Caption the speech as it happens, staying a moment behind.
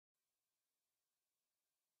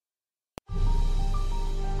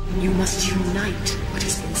must unite what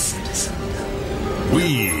has been set asunder.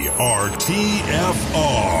 We are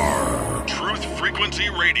TFR, Truth Frequency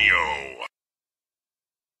Radio.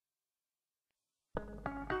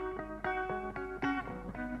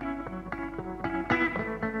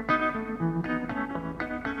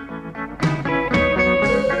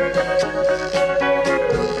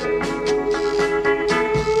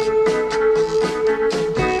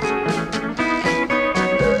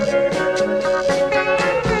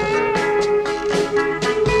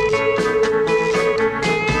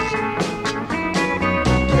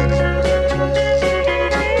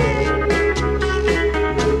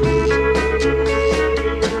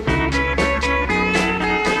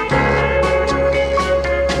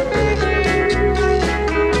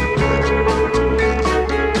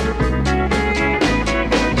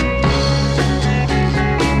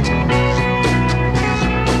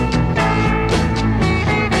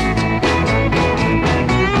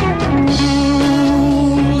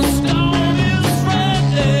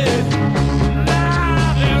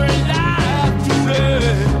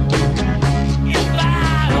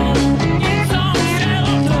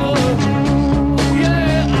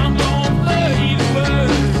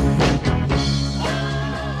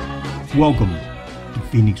 Welcome to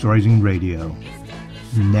Phoenix Rising Radio.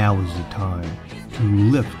 Now is the time to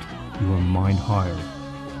lift your mind higher.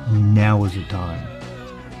 Now is the time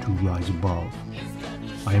to rise above.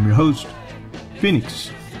 I am your host,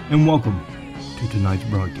 Phoenix, and welcome to tonight's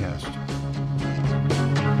broadcast.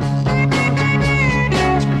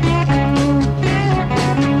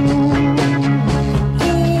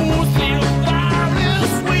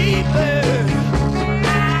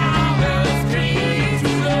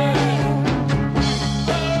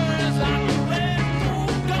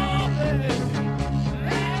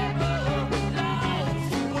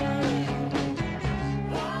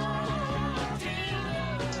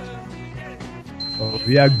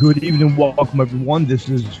 Yeah, good evening. Welcome, everyone. This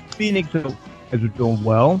is Phoenix. As we're doing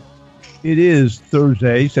well. It is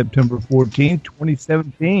Thursday, September 14th,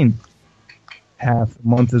 2017. Half the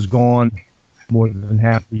month is gone. More than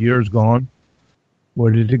half the year is gone.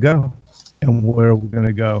 Where did it go? And where are we going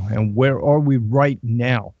to go? And where are we right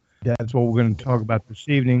now? That's what we're going to talk about this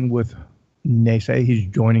evening with Ney Sey. He's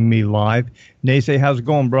joining me live. Ney Sey, how's it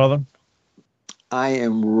going, brother? I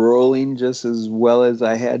am rolling just as well as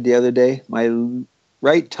I had the other day. My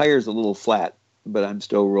right tire's a little flat, but I'm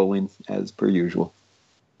still rolling as per usual.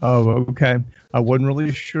 Oh, okay. I wasn't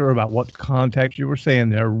really sure about what context you were saying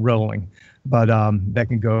there, rolling, but that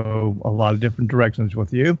can go a lot of different directions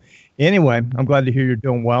with you. Anyway, I'm glad to hear you're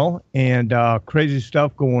doing well, and crazy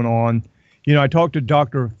stuff going on. You know, I talked to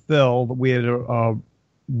Dr. Phil. We had a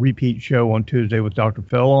repeat show on Tuesday with Dr.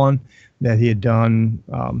 Phil on that he had done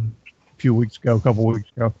a couple weeks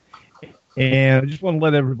ago. And I just want to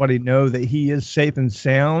let everybody know that he is safe and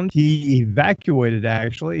sound. He evacuated,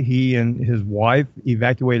 actually. He and his wife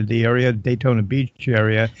evacuated the area, Daytona Beach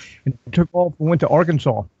area, and took off and went to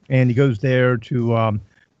Arkansas. And he goes there to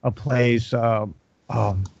a place,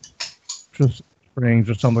 Springs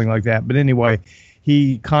or something like that. But anyway,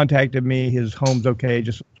 he contacted me. His home's okay,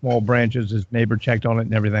 just small branches. His neighbor checked on it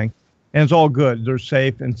and everything. And it's all good. They're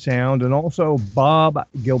safe and sound. And also Bob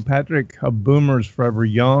Gilpatrick of Boomers Forever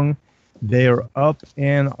Young. They are up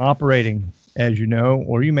and operating, as you know,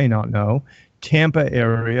 or you may not know. Tampa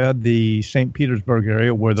area, the St. Petersburg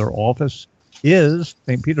area where their office is,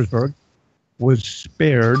 St. Petersburg, was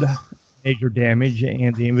spared major damage,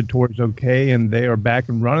 and the inventory is okay, and they are back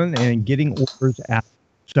and running and getting orders out.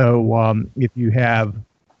 So if you have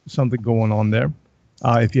something going on there,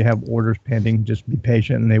 if you have orders pending, just be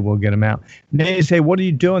patient, and they will get them out. Ney Sey, what are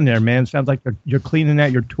you doing there, man? Sounds like you're cleaning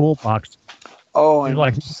out your toolbox. Oh,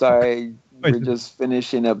 I'm sorry. We're just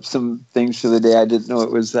finishing up some things for the day. I didn't know it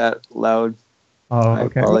was that loud. Oh,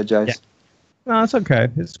 okay. I apologize. Yeah. No, it's okay.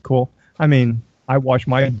 It's cool. I mean, I wash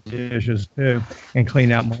my dishes, too, and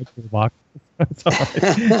clean out my toolbox. That's all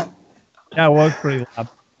right. That was pretty loud.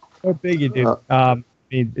 What big you do? I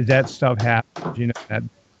mean, that stuff happens. You know, that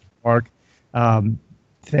park.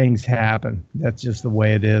 Things happen. That's just the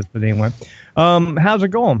way it is. But anyway, how's it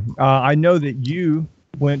going? I know that you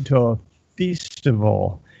went to a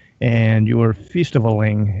festival, and you were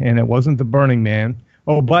festivaling, and it wasn't the Burning Man.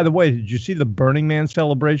 Oh, by the way, did you see the Burning Man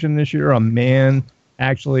celebration this year? A man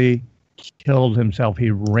actually killed himself. He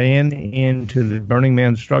ran into the Burning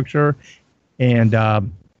Man structure,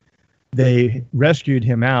 and they rescued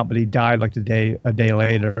him out, but he died like a day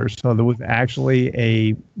later. So there was actually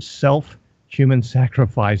a human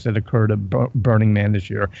sacrifice that occurred at Burning Man this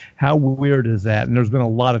year. How weird is that? And there's been a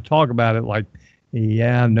lot of talk about it, like,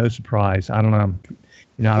 yeah, no surprise. I don't know.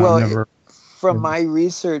 You know, well, I've never. from my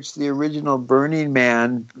research, the original Burning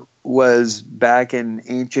Man was back in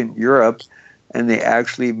ancient Europe, and they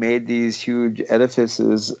actually made these huge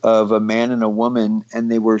edifices of a man and a woman,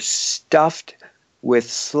 and they were stuffed with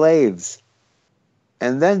slaves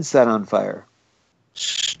and then set on fire.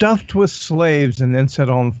 Stuffed with slaves and then set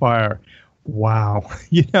on fire. Wow.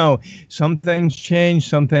 Some things change,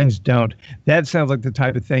 some things don't. That sounds like the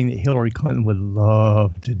type of thing that Hillary Clinton would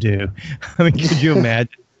love to do. I mean, could you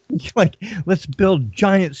imagine? Like, let's build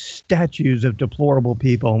giant statues of deplorable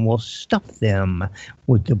people and we'll stuff them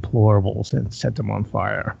with deplorables and set them on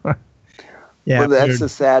fire. Yeah. Well, that's the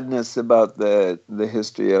sadness about the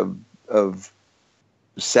history of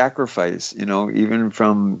sacrifice, even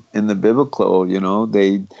from in the biblical,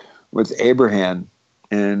 they with Abraham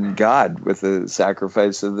and God with the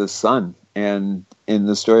sacrifice of the son, and in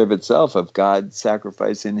the story of itself of God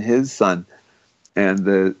sacrificing his son and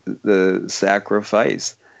the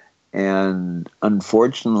sacrifice. And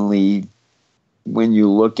unfortunately, when you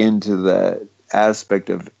look into the aspect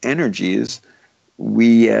of energies,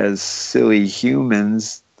 we as silly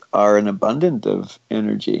humans are an abundant of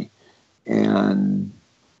energy. And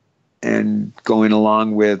going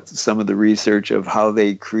along with some of the research of how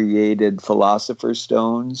they created philosopher's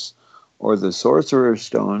stones or the sorcerer's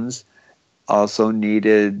stones also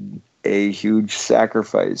needed a huge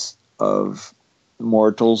sacrifice of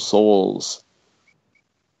mortal souls.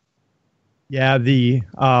 Yeah,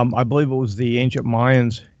 I believe it was the ancient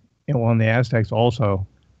Mayans and the Aztecs also.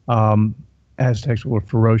 Aztecs were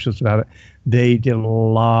ferocious about it. They did a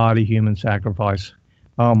lot of human sacrifice.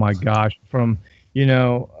 Oh my gosh!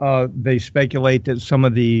 They speculate that some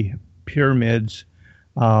of the pyramids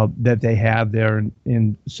that they have there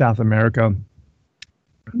in South America,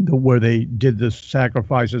 where they did the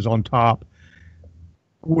sacrifices on top,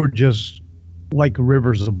 were just like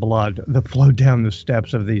rivers of blood that flowed down the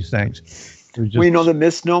steps of these things. The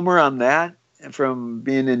misnomer on that, from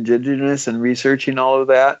being indigenous and researching all of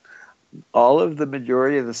that, all of the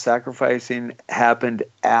majority of the sacrificing happened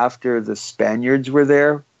after the Spaniards were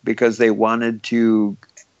there, because they wanted to,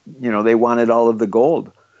 they wanted all of the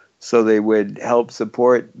gold. So they would help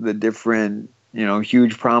support the different,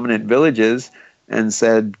 huge prominent villages and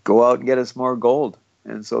said, go out and get us more gold.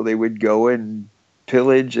 And so they would go and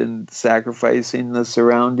pillage and sacrificing the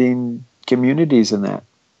surrounding communities in that.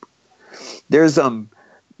 There's, in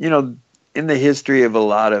the history of a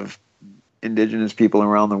lot of indigenous people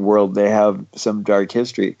around the world, they have some dark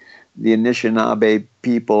history. The Anishinaabe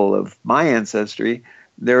people of my ancestry,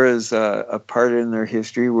 there is a part in their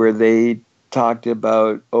history where they talked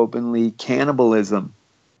about openly cannibalism.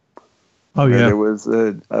 Oh, yeah. There was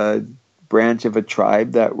a branch of a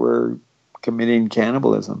tribe that were committing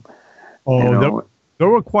cannibalism. Oh, there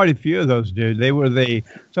were quite a few of those, dude.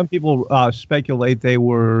 Some people speculate they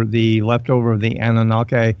were the leftover of the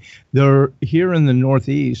Anunnaki. They're here in the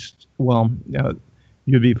Northeast. Well,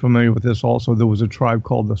 you'd be familiar with this also. There was a tribe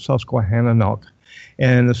called the Susquehannock.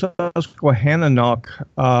 And the Susquehannock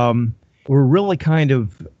were really kind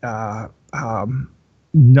of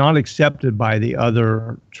not accepted by the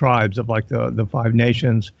other tribes of like the Five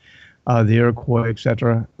Nations, the Iroquois,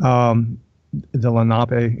 etc., the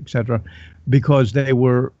Lenape, etc., because they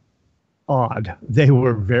were odd. They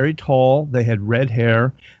were very tall. They had red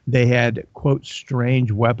hair. They had, quote,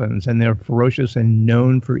 strange weapons, and they're ferocious and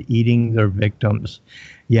known for eating their victims.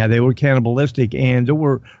 Yeah, they were cannibalistic, and there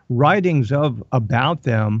were writings about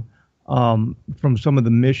them from some of the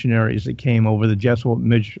missionaries that came over, the Jesuit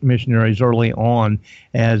missionaries early on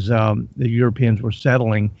as the Europeans were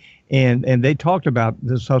settling. And they talked about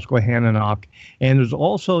the Susquehannock. And there's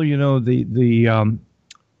also, the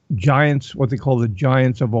giants, what they call the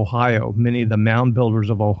giants of Ohio. Many of the mound builders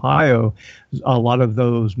of Ohio, a lot of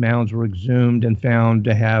those mounds were exhumed and found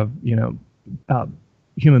to have,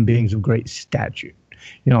 human beings of great stature,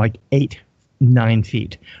 like 8-9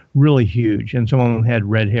 feet, really huge. And some of them had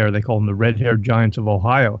red hair. They called them the red-haired giants of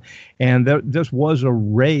Ohio. And this was a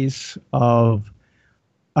race of,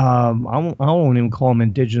 I won't even call them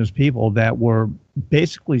indigenous people, that were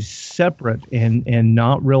basically separate and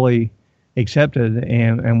not really accepted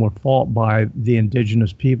and were fought by the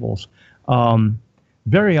indigenous peoples.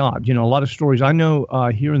 Very odd. A lot of stories. I know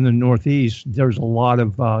here in the Northeast, there's a lot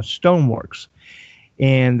of stoneworks,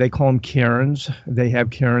 and they call them cairns. They have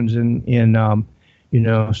cairns in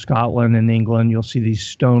Scotland and England. You'll see these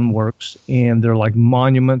stoneworks, and they're like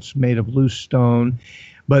monuments made of loose stone.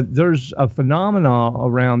 But there's a phenomena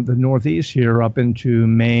around the Northeast here, up into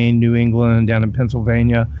Maine, New England, down in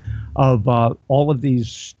Pennsylvania, of all of these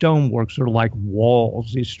stoneworks are like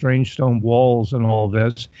walls, these strange stone walls and all of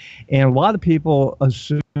this. And a lot of people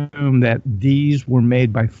assume that these were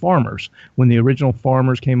made by farmers. When the original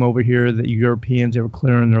farmers came over here, the Europeans, they were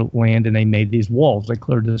clearing their land and they made these walls. They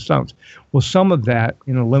cleared the stones. Well, some of that,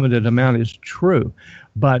 in a limited amount, is true.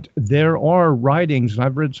 But there are writings, and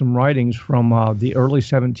I've read some writings from the early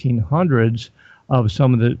 1700s of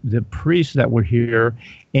some of the priests that were here,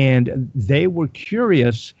 and they were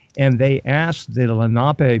curious, and they asked the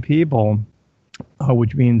Lenape people,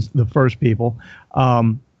 which means the first people,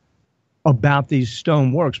 about these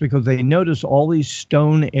stone works, because they noticed all these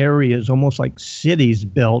stone areas, almost like cities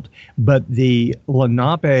built, but the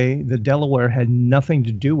Lenape, the Delaware, had nothing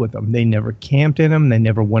to do with them. They never camped in them. They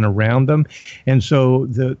never went around them. And so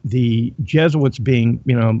the Jesuits,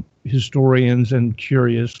 being, historians and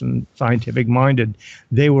curious and scientific minded,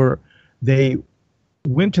 they went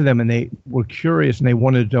to them and they were curious and they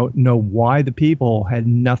wanted to know why the people had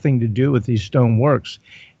nothing to do with these stone works.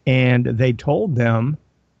 And they told them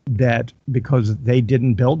that because they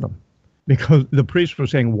didn't build them. Because the priests were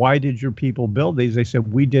saying, why did your people build these? They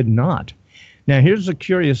said, we did not. Now, here's the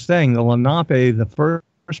curious thing. The Lenape, the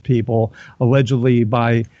first people, allegedly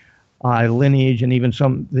by lineage and even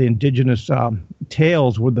the indigenous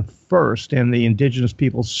tales, were the first, and the indigenous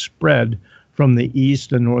people spread from the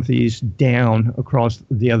east and northeast down across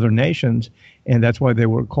the other nations, and that's why they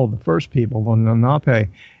were called the first people, the Lenape.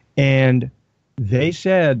 And they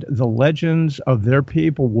said the legends of their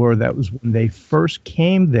people were that was when they first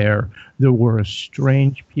came there were a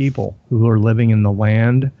strange people who were living in the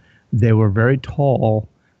land. They were very tall,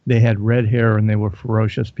 they had red hair, and they were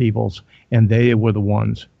ferocious peoples, and they were the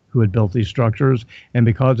ones who had built these structures, and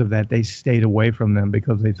because of that, they stayed away from them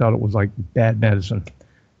because they thought it was like bad medicine.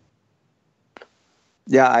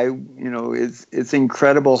 Yeah, it's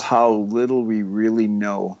incredible how little we really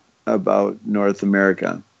know about North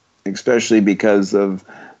America, especially because of,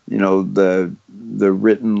 the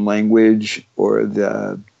written language or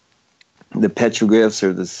the petroglyphs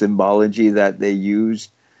or the symbology that they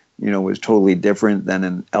used, was totally different than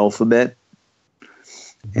an alphabet.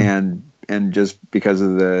 And just because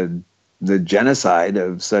of the genocide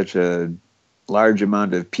of such a large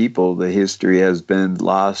amount of people, the history has been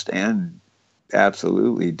lost and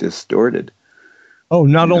absolutely distorted. Oh,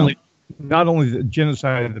 not only the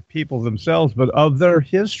genocide of the people themselves, but of their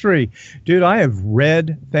history. Dude, I have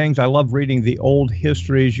read things. I love reading the old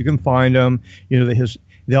histories. You can find them.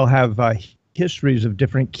 They'll have histories of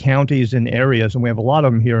different counties and areas, and we have a lot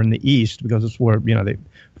of them here in the East because it's where they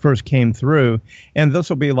first came through. And this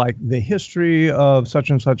will be like the history of such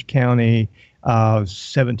and such county,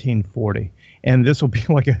 1740. And this will be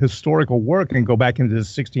like a historical work and go back into the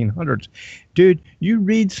 1600s. Dude, you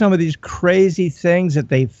read some of these crazy things that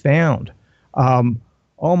they found.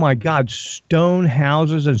 Oh my God, stone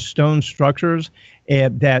houses and stone structures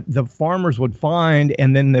that the farmers would find,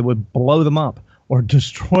 and then they would blow them up or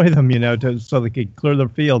destroy them, so they could clear their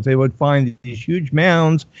fields. They would find these huge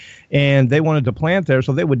mounds, and they wanted to plant there,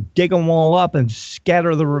 so they would dig them all up and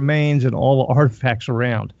scatter the remains and all the artifacts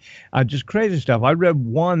around. Just crazy stuff. I read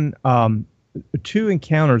two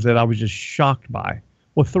encounters that I was just shocked by.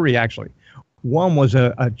 Well, three, actually. One was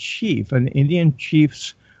a chief, an Indian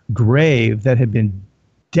chief's grave that had been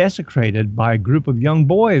desecrated by a group of young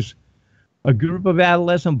boys. A group of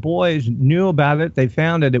adolescent boys knew about it. They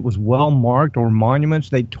found it. It was well marked, or monuments.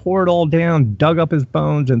 They tore it all down, dug up his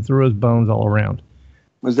bones, and threw his bones all around.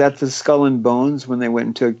 Was that the skull and bones when they went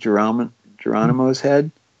and took Geronimo's head?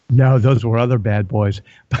 No, those were other bad boys.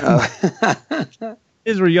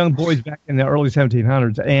 These were young boys back in the early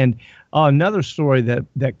 1700s. And another story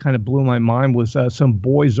that kind of blew my mind was some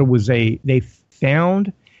boys. They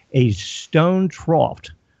found a stone trough.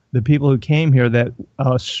 The people who came here, that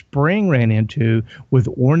a spring ran into with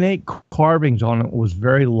ornate carvings on it, was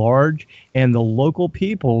very large, and the local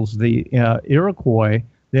peoples, the Iroquois,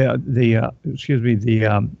 the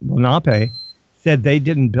Lenape, said they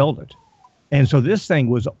didn't build it, and so this thing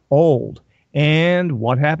was old. And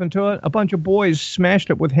what happened to it? A bunch of boys smashed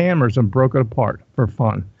it with hammers and broke it apart for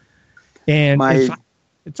fun. And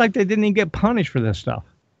it's like they didn't even get punished for this stuff.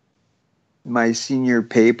 My senior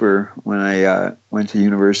paper when I went to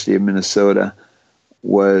University of Minnesota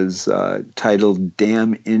was titled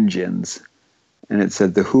Dam Engines. And it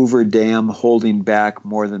said, the Hoover Dam holding back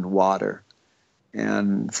more than water.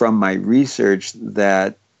 And from my research,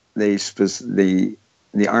 that the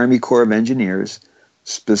Army Corps of Engineers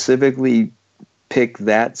specifically picked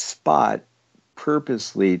that spot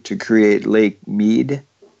purposely to create Lake Mead,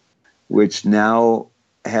 which now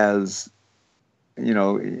has,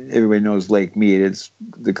 everybody knows Lake Mead. It's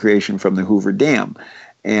the creation from the Hoover Dam.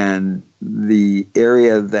 And the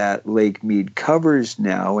area that Lake Mead covers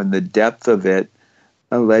now, and the depth of it,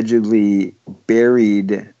 allegedly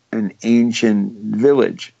buried an ancient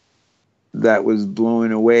village that was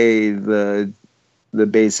blowing away the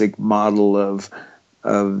basic model of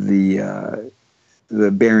the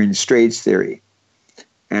Bering Straits theory,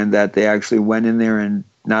 and that they actually went in there and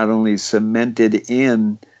not only cemented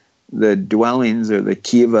in the dwellings or the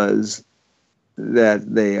kivas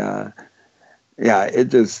that they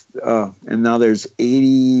and now there's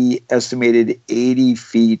estimated 80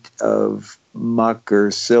 feet of muck or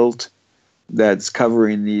silt that's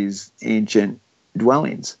covering these ancient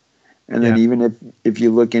dwellings. And then even if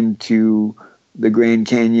you look into the Grand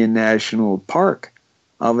Canyon National Park,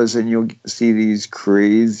 all of a sudden you'll see these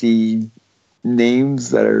crazy names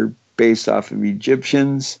that are based off of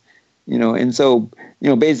Egyptians, and so,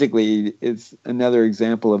 basically it's another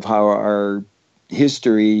example of how our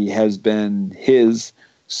history has been his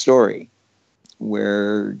story,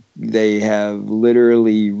 where they have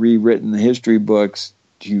literally rewritten the history books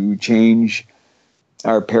to change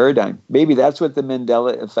our paradigm. Maybe that's what the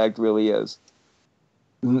Mandela effect really is.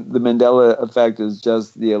 The Mandela effect is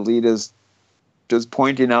just the elitists just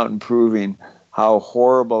pointing out and proving how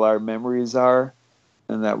horrible our memories are,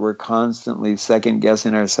 and that we're constantly second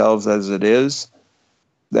guessing ourselves as it is.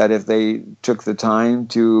 That if they took the time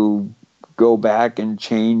to go back and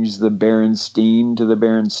change the Berenstein to the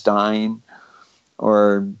Berenstein,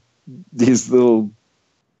 or these little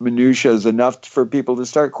minutiae is enough for people to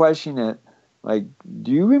start questioning it. Like,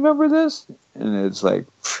 do you remember this? And it's like,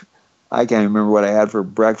 I can't remember what I had for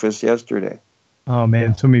breakfast yesterday. Oh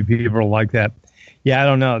man, so many people are like that. Yeah, I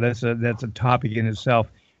don't know. That's a topic in itself.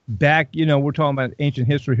 Back, we're talking about ancient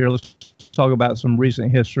history here. Let's talk about some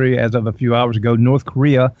recent history. As of a few hours ago, North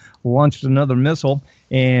Korea launched another missile,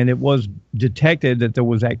 and it was detected that there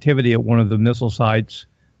was activity at one of the missile sites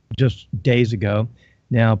just days ago.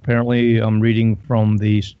 Now, apparently, I'm reading from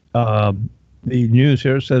the news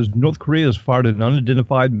here. It says North Korea has fired an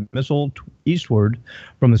unidentified missile eastward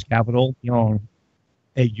from its capital, Pyongyang.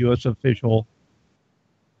 A U.S. official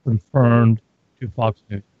confirmed to Fox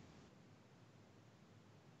News.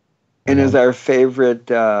 And is our favorite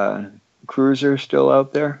cruiser still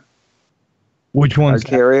out there? Which one's our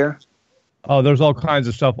carrier? Oh, there's all kinds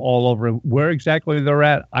of stuff all over. Where exactly they're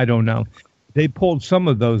at, I don't know. They pulled some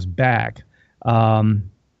of those back.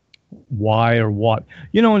 Why or what?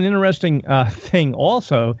 An interesting thing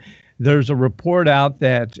also, there's a report out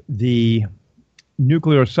that the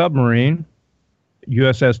nuclear submarine,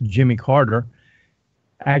 USS Jimmy Carter,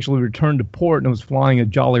 actually returned to port and was flying a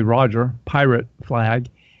Jolly Roger pirate flag.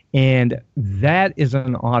 And that is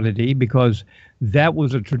an oddity because that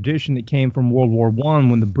was a tradition that came from World War I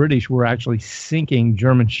when the British were actually sinking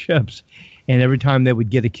German ships. And every time they would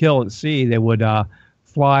get a kill at sea, they would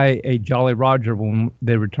fly a Jolly Roger when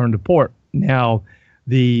they returned to port. Now,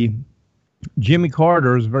 the Jimmy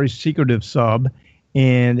Carter is a very secretive sub,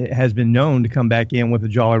 and it has been known to come back in with a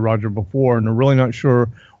Jolly Roger before, and they're really not sure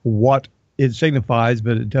what it signifies,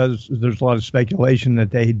 but it does. There's a lot of speculation that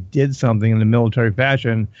they did something in a military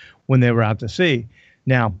fashion when they were out to sea.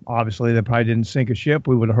 Now, obviously, they probably didn't sink a ship.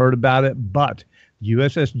 We would have heard about it, but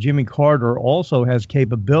USS Jimmy Carter also has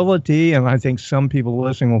capability, and I think some people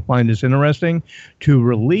listening will find this interesting, to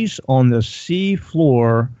release on the sea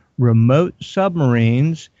floor remote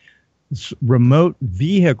submarines, remote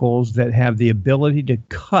vehicles that have the ability to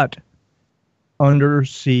cut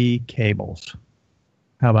undersea cables.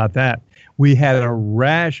 How about that? We had a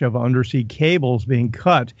rash of undersea cables being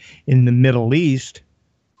cut in the Middle East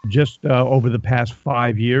just over the past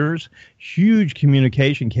 5 years. Huge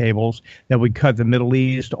communication cables that would cut the Middle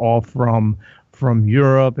East off from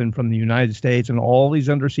Europe and from the United States, and all these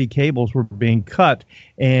undersea cables were being cut,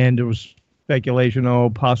 and there was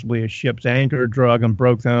speculation, possibly a ship's anchor drug and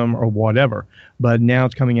broke them or whatever. But now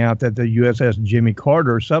it's coming out that the USS Jimmy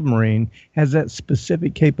Carter submarine has that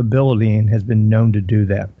specific capability and has been known to do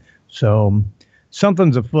that. So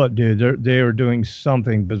something's afoot, dude. They are doing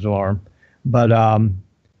something bizarre. But,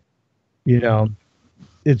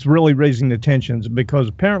 it's really raising the tensions because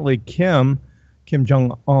apparently Kim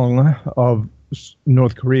Jong-un of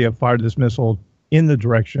North Korea fired this missile in the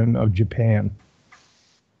direction of Japan.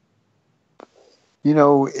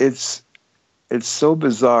 It's so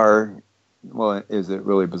bizarre. Well, is it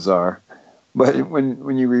really bizarre? But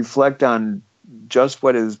when you reflect on just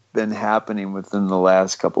what has been happening within the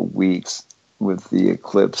last couple of weeks with the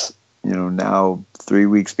eclipse, now 3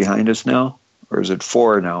 weeks behind us now, or is it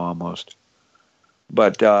 4 now almost?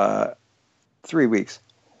 But 3 weeks.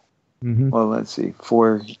 Mm-hmm. Well, let's see,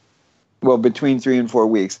 4. Well, between 3 and 4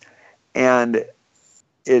 weeks, and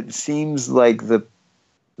it seems like the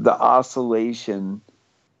oscillation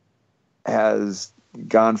has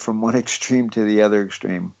gone from one extreme to the other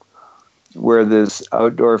extreme. Where this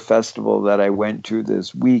outdoor festival that I went to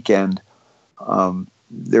this weekend,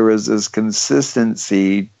 there was this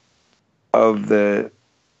consistency of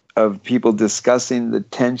people discussing the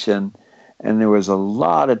tension, and there was a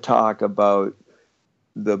lot of talk about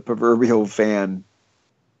the proverbial fan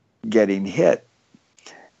getting hit,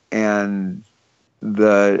 and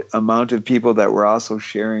the amount of people that were also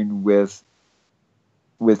sharing with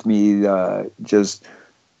me just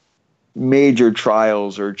major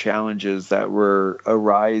trials or challenges that were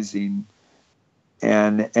arising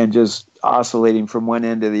and just oscillating from one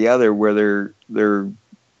end to the other, where they're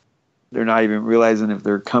not even realizing if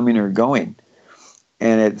they're coming or going.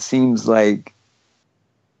 And it seems like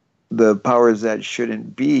the powers that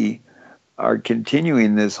shouldn't be are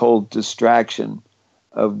continuing this whole distraction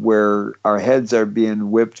of where our heads are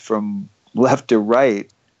being whipped from left to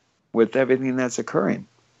right with everything that's occurring.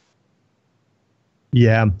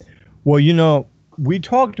 Yeah. Well, we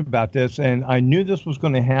talked about this, and I knew this was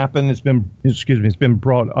going to happen. It's been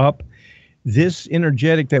brought up. This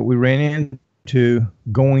energetic that we ran into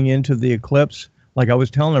going into the eclipse, like I was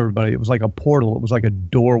telling everybody, it was like a portal. It was like a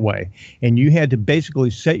doorway. And you had to basically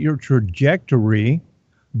set your trajectory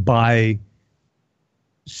by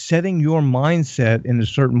setting your mindset in a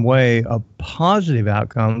certain way of positive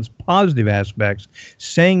outcomes, positive aspects,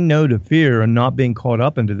 saying no to fear and not being caught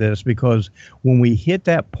up into this, because when we hit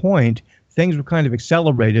that point, things were kind of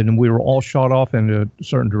accelerated and we were all shot off into a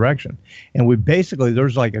certain direction. And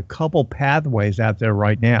there's like a couple pathways out there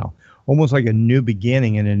right now, almost like a new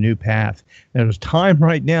beginning and a new path. And there's time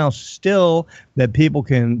right now still that people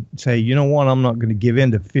can say, you know what, I'm not going to give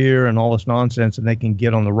in to fear and all this nonsense, and they can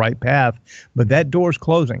get on the right path. But that door's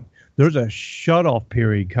closing. There's a shut-off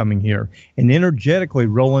period coming here. And energetically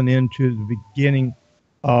rolling into the beginning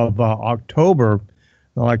of October,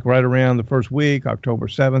 like right around the first week, October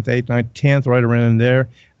 7th, 8th, 9th, 10th, right around in there,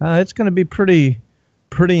 it's going to be pretty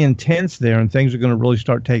intense there, and things are going to really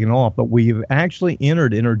start taking off. But we've actually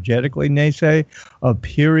entered energetically, Ney Sey, a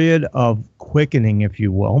period of quickening, if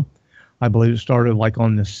you will. I believe it started like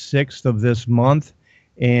on the 6th of this month,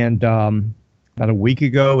 and about a week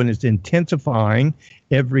ago, and it's intensifying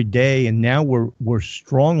every day. And now we're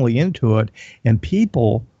strongly into it, and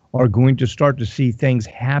people are going to start to see things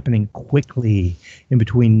happening quickly in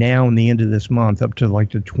between now and the end of this month up to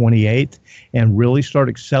like the 28th, and really start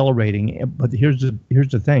accelerating. But here's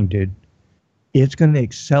the thing, dude. It's going to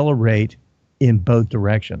accelerate in both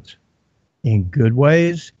directions, in good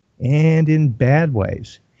ways and in bad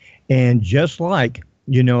ways. And just like,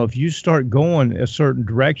 if you start going a certain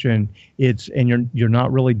direction, and you're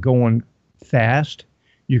not really going fast,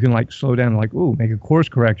 you can like slow down, like, make a course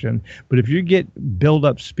correction. But if you build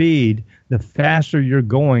up speed, the faster you're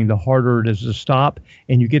going, the harder it is to stop.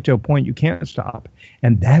 And you get to a point you can't stop.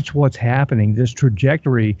 And that's what's happening. This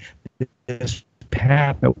trajectory, this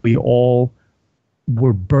path that we all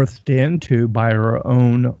were birthed into by our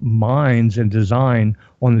own minds and design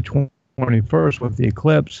on the 21st with the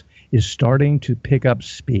eclipse, is starting to pick up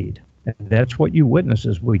speed. And that's what you witnessed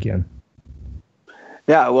this weekend.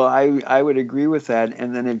 Yeah, well, I would agree with that.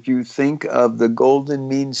 And then if you think of the golden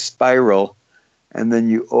mean spiral, and then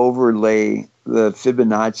you overlay the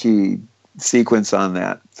Fibonacci sequence on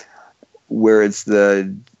that, where it's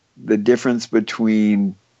the difference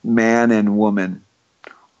between man and woman,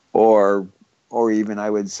 or even I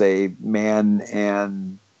would say man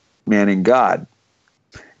and God,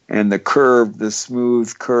 and the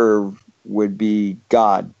smooth curve would be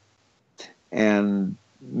God, and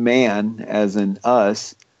man, as in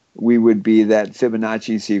us, we would be that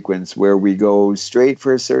Fibonacci sequence where we go straight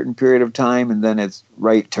for a certain period of time, and then it's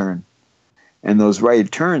right turn. And those right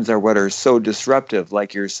turns are what are so disruptive,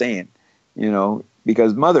 like you're saying,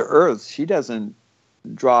 because Mother Earth, she doesn't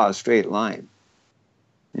draw a straight line.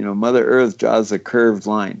 Mother Earth draws a curved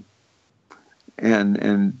line.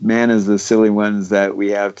 And man is the silly ones that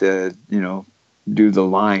we have to, do the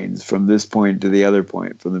lines from this point to the other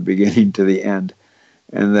point, from the beginning to the end.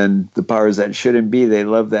 And then the powers that shouldn't be, they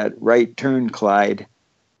love that right turn, Clyde,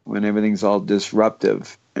 when everything's all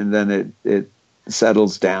disruptive. And then it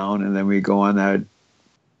settles down, and then we go on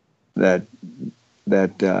that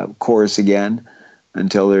course again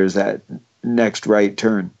until there's that next right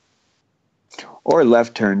turn. Or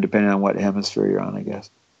left turn, depending on what hemisphere you're on, I guess.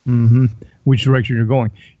 Mm-hmm. Which direction you're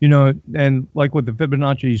going. And like with the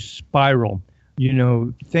Fibonacci spiral,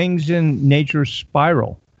 things in nature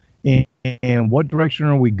spiral. And what direction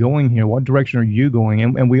are we going here? What direction are you going?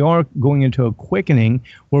 And we are going into a quickening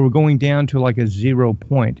where we're going down to like a 0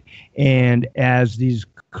 point. And as these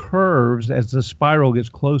curves, as the spiral gets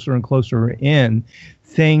closer and closer in,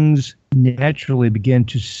 things naturally begin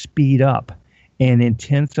to speed up and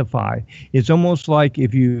intensify. It's almost like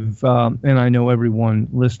if you've, and I know everyone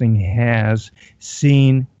listening has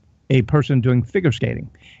seen a person doing figure skating,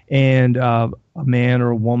 and a man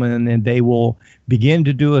or a woman, and they will begin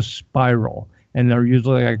to do a spiral, and they're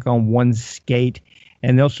usually like on one skate,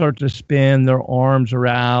 and they'll start to spin, their arms are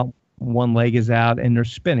out, one leg is out, and they're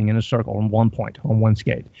spinning in a circle on one point, on one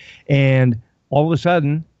skate. And all of a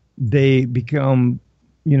sudden, they become,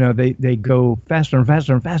 they go faster and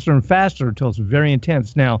faster and faster and faster until it's very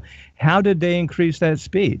intense. Now, how did they increase that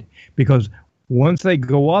speed? Because once they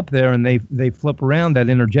go up there and they flip around that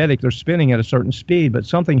energetic, they're spinning at a certain speed, but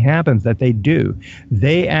something happens that they do.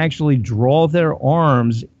 They actually draw their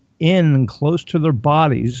arms in close to their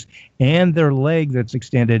bodies and their leg that's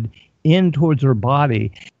extended in towards their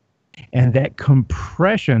body. And that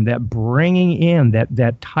compression, that bringing in,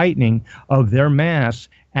 that tightening of their mass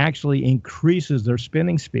actually increases their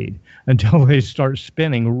spinning speed until they start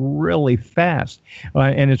spinning really fast.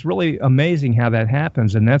 And it's really amazing how that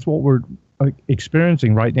happens. And that's what we're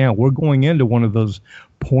experiencing right now. We're going into one of those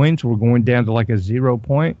points. We're going down to like a 0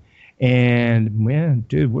 point. And man,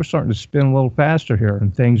 dude, we're starting to spin a little faster here.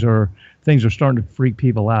 And things are starting to freak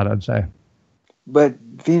people out, I'd say. But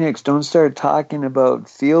Phoenix, don't start talking about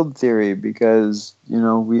field theory, because,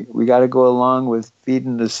 we got to go along with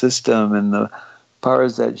feeding the system and the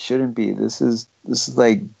powers that shouldn't be. This is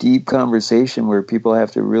like deep conversation where people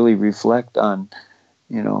have to really reflect on,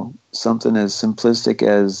 something as simplistic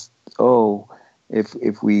as,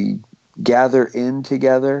 if we gather in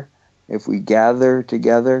together, if we gather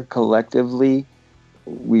together collectively,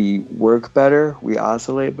 we work better, we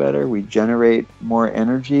oscillate better, we generate more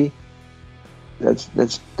energy.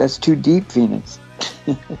 That's too deep, Phoenix.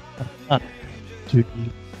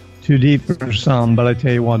 Too deep for some, but I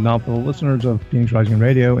tell you what, not for the listeners of Phoenix Rising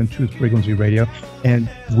Radio and Truth Frequency Radio, and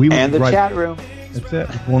the chat room. That's it.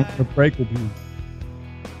 One break will be.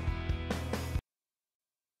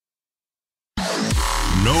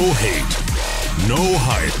 No hate, no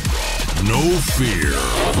hype, no fear.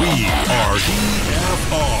 We are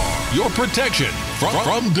EFR, your protection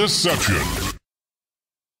from deception.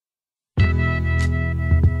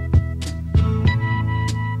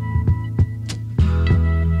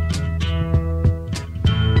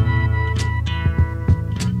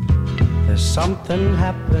 Something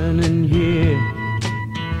happening here,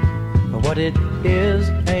 but what it is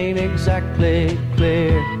ain't exactly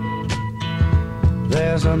clear.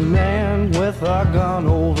 There's a man with a gun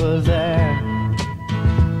over there,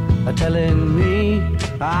 telling me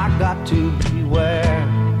I got to beware.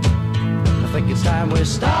 I think it's time we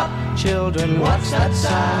stop, children. What's that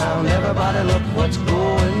sound? Everybody look what's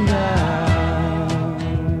going down.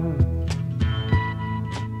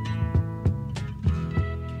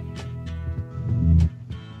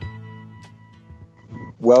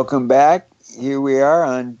 Welcome back. Here we are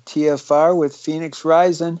on TFR with Phoenix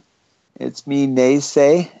Rising. It's me, Ney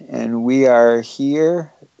Sey, and we are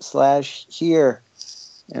here.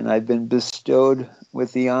 And I've been bestowed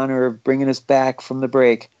with the honor of bringing us back from the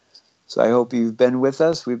break. So I hope you've been with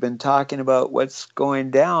us. We've been talking about what's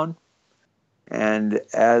going down. And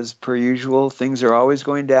as per usual, things are always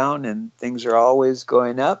going down and things are always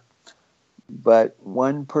going up. But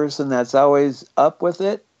one person that's always up with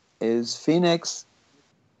it is Phoenix.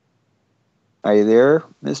 Are you there,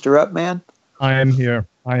 Mr. Upman? I am here.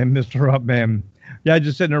 I am Mr. Upman. Yeah,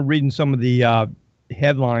 just sitting there reading some of the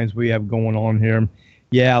headlines we have going on here.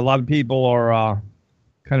 Yeah, a lot of people are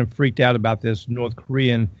kind of freaked out about this North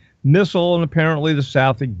Korean missile, and apparently the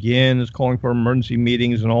South again is calling for emergency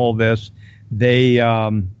meetings and all this.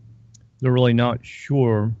 They're really not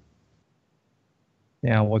sure.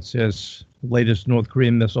 Now, what's this? Latest North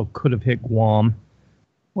Korean missile could have hit Guam.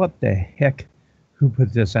 What the heck? Who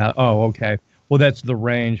put this out? Oh, okay. Well, that's the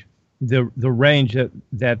range. The range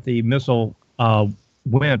that the missile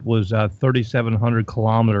went was 3,700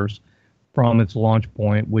 kilometers from its launch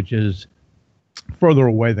point, which is further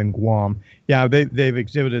away than Guam. Yeah, they've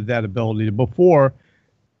exhibited that ability before.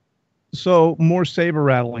 So more saber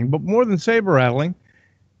rattling, but more than saber rattling,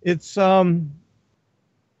 it's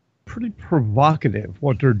pretty provocative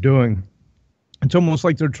what they're doing. It's almost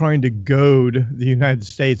like they're trying to goad the United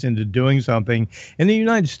States into doing something. And the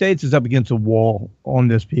United States is up against a wall on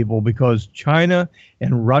this, people, because China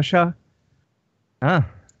and Russia,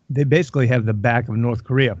 they basically have the back of North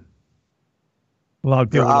Korea. A lot of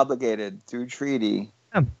people are obligated through treaty.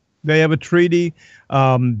 Yeah, they have a treaty.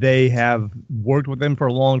 They have worked with them for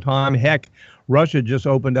a long time. Heck, Russia just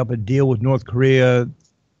opened up a deal with North Korea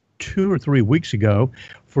 2 or 3 weeks ago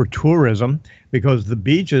for tourism, because the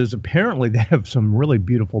beaches, apparently they have some really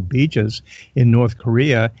beautiful beaches in North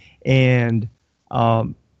Korea, and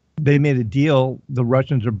they made a deal. The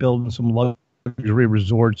Russians are building some luxury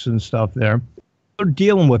resorts and stuff there. They're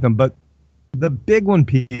dealing with them, but the big one,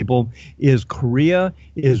 people, is Korea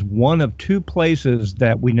is one of 2 places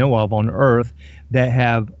that we know of on Earth that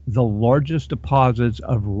have the largest deposits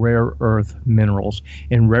of rare earth minerals.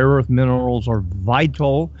 And rare earth minerals are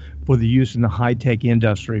vital for the use in the high-tech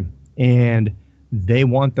industry. And they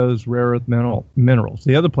want those rare earth minerals.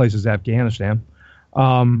 The other place is Afghanistan.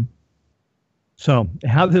 So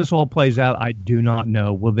how this all plays out, I do not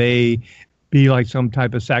know. Will they be like some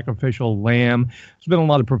type of sacrificial lamb? There's been a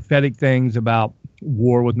lot of prophetic things about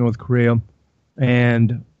war with North Korea,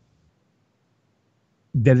 and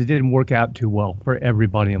that it didn't work out too well for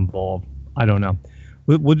everybody involved. I don't know.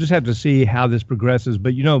 We'll just have to see how this progresses.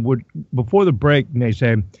 But, before the break, Ney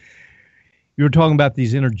Sey, you were talking about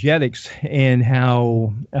these energetics and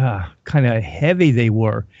how kind of heavy they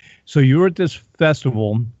were. So you were at this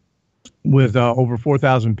festival with over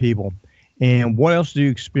 4,000 people. And what else did you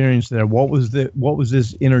experience there? What was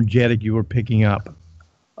this energetic you were picking up?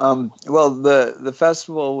 Well, the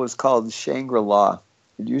festival was called Shangri-La.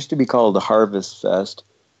 It used to be called the Harvest Fest,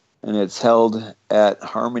 and it's held at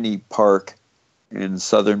Harmony Park in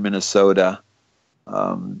southern Minnesota,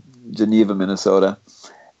 Geneva, Minnesota.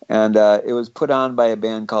 And it was put on by a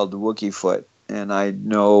band called the Wookie Foot. And I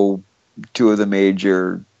know 2 of the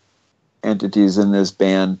major entities in this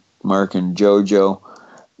band, Mark and JoJo,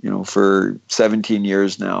 for 17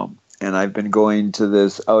 years now. And I've been going to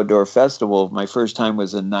this outdoor festival. My first time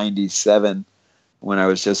was in 97 when I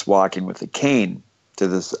was just walking with a cane to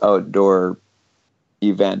this outdoor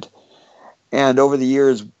event. And over the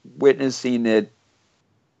years, witnessing it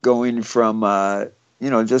going from,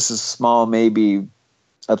 just a small, maybe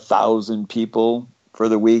 1,000 people for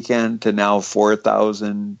the weekend to now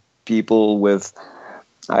 4,000 people with,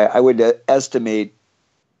 I would estimate,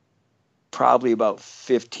 probably about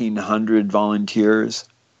 1,500 volunteers.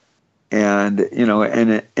 And,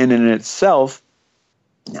 and in itself,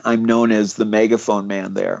 I'm known as the megaphone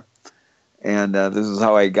man there. And this is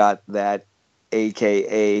how I got that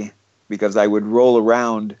AKA, because I would roll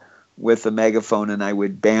around with the megaphone and I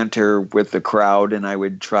would banter with the crowd, and I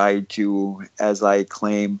would try to, as I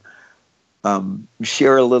claim,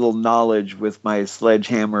 share a little knowledge with my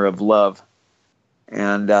sledgehammer of love.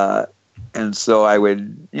 And so I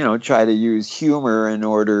would, try to use humor in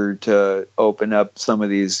order to open up some of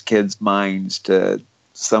these kids' minds to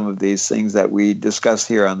some of these things that we discuss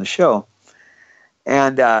here on the show.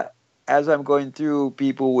 And as I'm going through,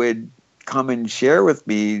 people would come and share with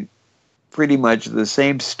me pretty much the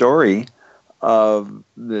same story of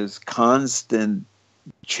this constant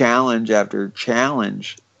challenge after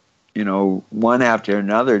challenge, one after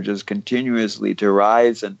another, just continuously to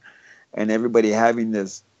rise, and everybody having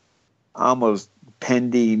this almost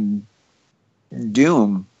pending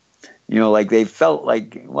doom, like they felt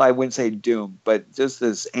like, well, I wouldn't say doom, but just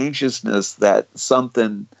this anxiousness that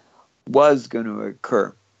something was going to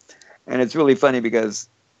occur. And it's really funny because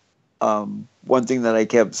one thing that I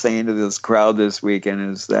kept saying to this crowd this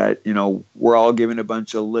weekend is that, we're all giving a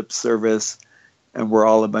bunch of lip service and we're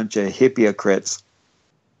all a bunch of hypocrites,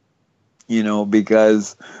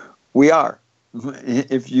 because we are.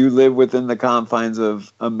 If you live within the confines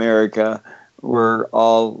of America, we're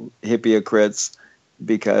all hypocrites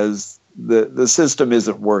because the system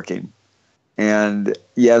isn't working. And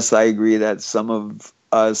yes, I agree that some of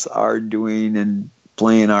us are doing and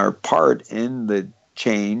playing our part in the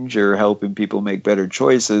change or helping people make better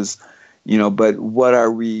choices, but what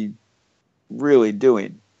are we really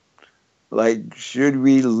doing? Like, should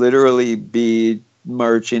we literally be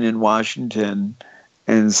marching in Washington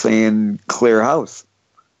and saying clear house?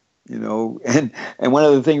 And one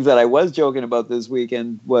of the things that I was joking about this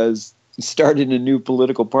weekend was starting a new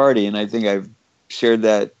political party, and I think I've shared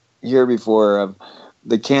that here before, of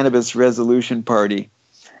the Cannabis Resolution Party.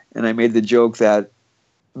 And I made the joke that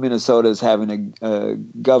Minnesota is having a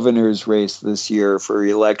governor's race this year for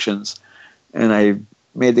elections, and I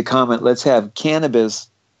made the comment, let's have cannabis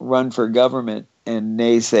run for government and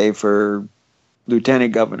Ney Sey for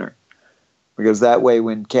lieutenant governor. Because that way,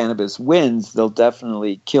 when cannabis wins, they'll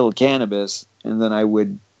definitely kill cannabis, and then I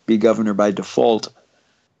would be governor by default.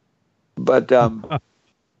 But then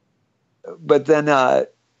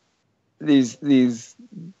these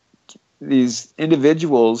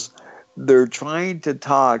individuals, they're trying to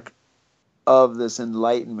talk of this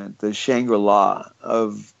enlightenment, the Shangri-La,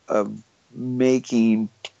 of making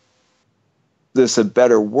this a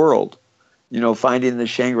better world. Finding the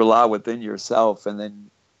Shangri-La within yourself, and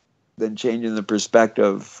then than changing the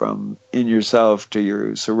perspective from in yourself to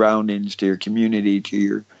your surroundings, to your community,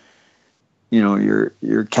 to your,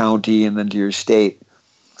 your county, and then to your state.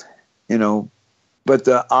 But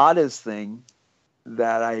the oddest thing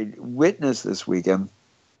that I witnessed this weekend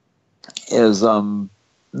is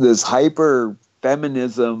this hyper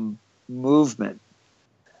feminism movement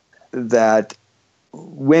that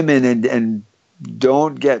women, and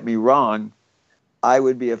don't get me wrong, I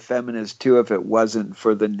would be a feminist too if it wasn't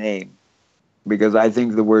for the name, because I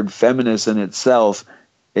think the word feminist in itself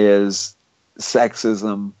is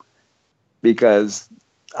sexism, because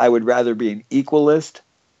I would rather be an equalist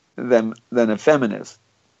than a feminist,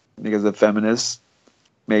 because a feminist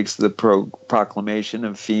makes the proclamation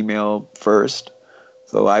of female first.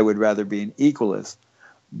 So I would rather be an equalist.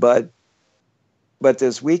 But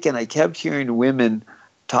this weekend I kept hearing women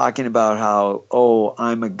talking about how, oh,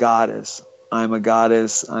 I'm a goddess. I'm a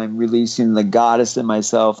goddess. I'm releasing the goddess in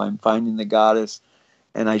myself. I'm finding the goddess,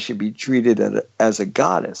 and I should be treated as a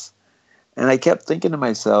goddess. And I kept thinking to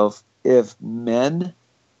myself, if men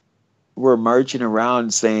were marching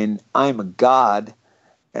around saying, I'm a god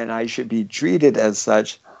and I should be treated as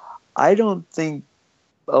such, I don't think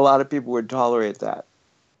a lot of people would tolerate that.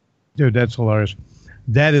 Dude, that's hilarious.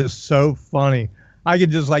 That is so funny. I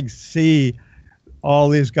could just see all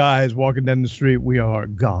these guys walking down the street. We are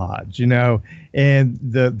gods, and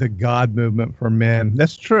the God movement for men.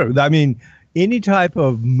 That's true. I mean, any type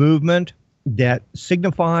of movement that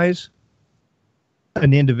signifies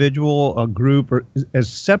an individual, a group, or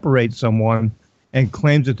separates someone and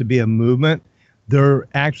claims it to be a movement, they're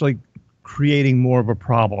actually creating more of a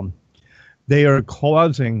problem. They are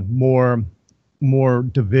causing more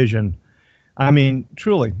division. I mean,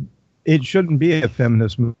 truly, it shouldn't be a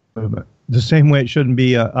feminist movement. The same way it shouldn't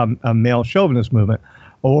be a male chauvinist movement,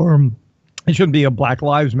 or it shouldn't be a Black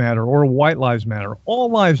Lives Matter or a White Lives Matter. All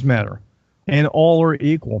lives matter, and all are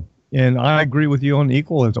equal. And I agree with you on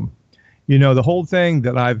equalism. The whole thing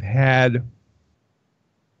that I've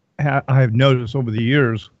noticed over the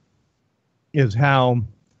years is how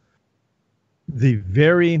the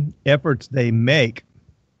very efforts they make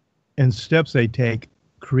and steps they take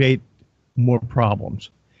create more problems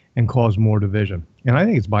and cause more division. And I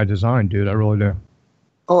think it's by design, dude. I really do.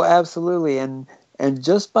 Oh, absolutely. And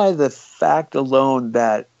just by the fact alone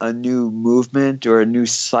that a new movement or a new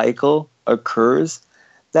cycle occurs,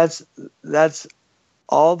 that's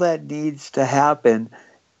all that needs to happen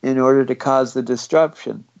in order to cause the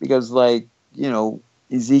disruption. Because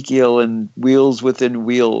Ezekiel and wheels within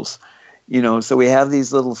wheels, so we have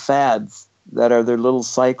these little fads that are their little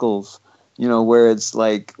cycles, where it's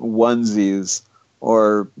like onesies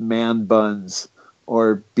or man buns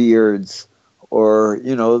or beards or,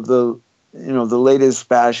 the latest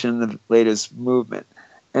fashion, the latest movement.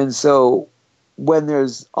 And so when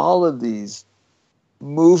there's all of these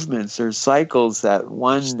movements or cycles that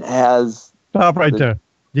one has... Stop right there.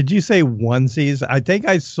 Did you say onesies? I think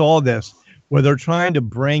I saw this where they're trying to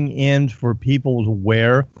bring in for people to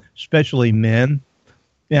wear, especially men,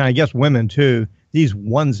 and I guess women too, these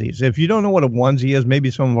onesies. If you don't know what a onesie is,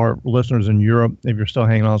 maybe some of our listeners in Europe, if you're still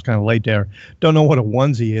hanging on, it's kind of late there, don't know what a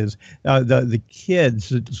onesie is. The kids,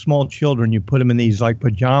 the small children, you put them in these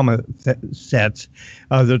pajama sets.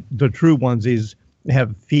 The true onesies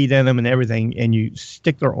have feet in them and everything, and you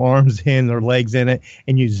stick their arms in, their legs in it,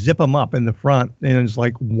 and you zip them up in the front, and it's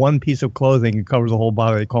like one piece of clothing. It covers the whole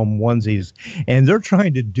body. They call them onesies. And they're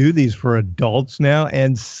trying to do these for adults now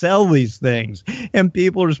and sell these things. And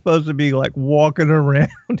people are supposed to be walking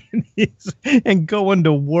around in these and going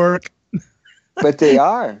to work. But they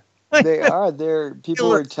are. They are. People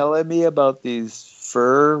were telling me about these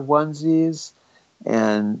fur onesies,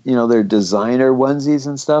 and they're designer onesies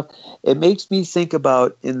and stuff. It makes me think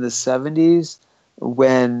about in the 70s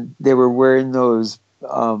when they were wearing those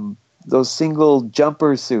single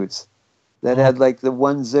jumper suits that had the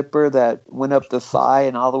one zipper that went up the thigh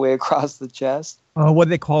and all the way across the chest. What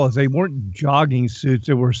they call it? They weren't jogging suits.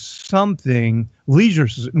 They were something leisure.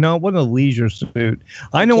 No, it wasn't a leisure suit.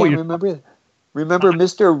 I know what you remember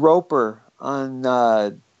Mr. Roper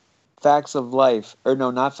on Facts of Life, or no,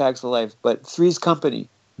 not Facts of Life, but Three's Company.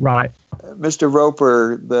 Right. Mr.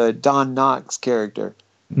 Roper, the Don Knotts character,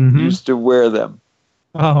 used to wear them.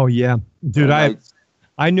 Oh yeah, dude.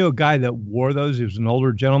 I knew a guy that wore those. He was an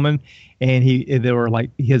older gentleman, and they were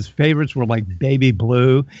his favorites were baby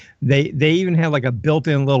blue. They even had a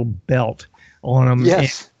built-in little belt on them.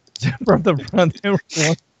 Yes. From the front, they were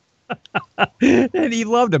and he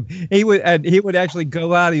loved them. He would actually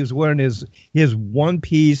go out. He was wearing his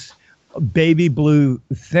one-piece baby blue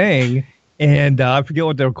thing, and I forget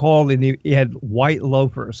what they're called, and he had white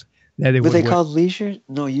loafers. that it Were would they wear. called leisure?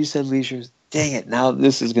 No, you said leisure. Dang it! Now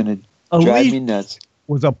this is gonna A drive leisure me nuts.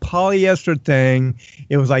 was a polyester thing.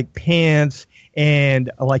 It was like pants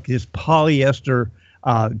and like this polyester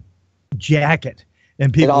jacket,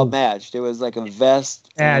 and It all people matched. It was like a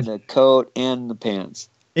vest had and a coat and the pants.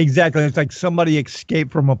 exactly. It's like somebody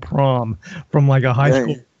escaped from a prom from like a high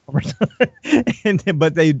school. Right. Or something.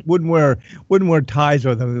 But they wouldn't wear ties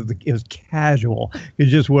with them. It was casual. You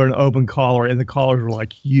just wear an open collar, and the collars were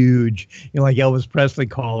like huge, like Elvis Presley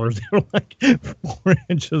collars. They were like 4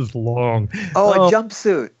 inches long. Oh, a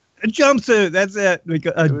jumpsuit. A jumpsuit. That's it. Like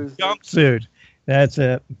a jumpsuit. That's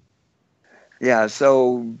it. Yeah.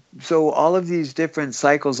 So all of these different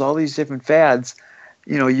cycles, all these different fads,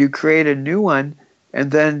 you create a new one,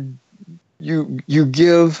 and then you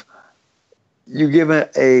give a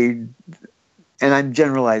and I'm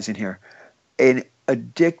generalizing here, an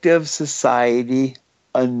addictive society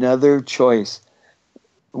another choice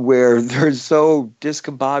where they're so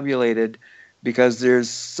discombobulated because there's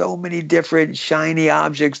so many different shiny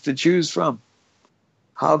objects to choose from.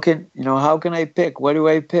 How can I pick? What do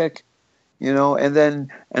I pick? And then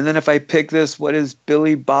if I pick this, what is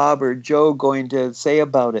Billy, Bob, or Joe going to say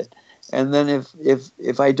about it? And then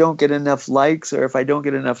if I don't get enough likes, or if I don't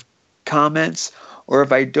get enough comments, or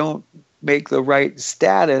if I don't make the right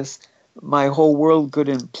status, my whole world could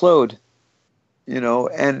implode.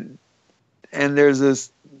 And there's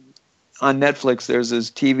this on Netflix, there's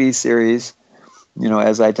this TV series,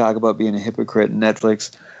 as I talk about being a hypocrite in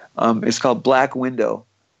Netflix, it's called Black Window.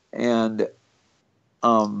 And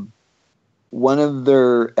one of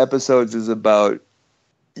their episodes is about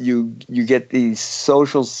you get the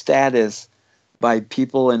social status by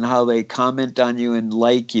people and how they comment on you and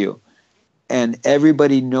like you. And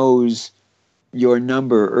everybody knows your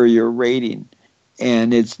number or your rating.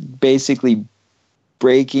 And it's basically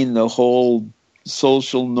breaking the whole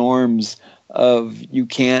social norms of you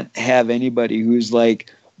can't have anybody who's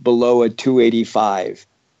like below a 285,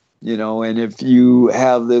 and if you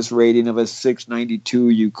have this rating of a 692,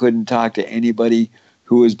 you couldn't talk to anybody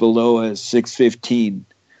who was below a 615,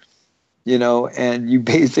 and you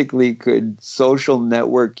basically could social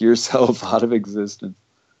network yourself out of existence.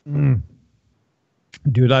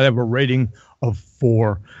 Dude, I have a rating of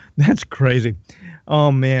 4. That's crazy.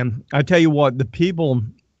 Oh, man. I tell you what, the people,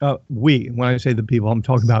 when I say the people, I'm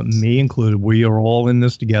talking about me included. We are all in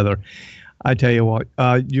this together. I tell you what,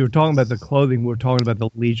 you were talking about the clothing. We're talking about the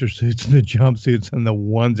leisure suits and the jumpsuits and the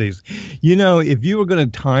onesies. If you were going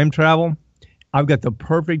to time travel, I've got the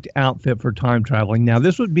perfect outfit for time traveling. Now,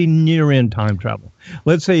 this would be near-end time travel.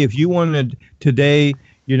 Let's say if you wanted today,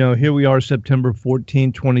 here we are, September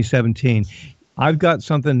 14, 2017. I've got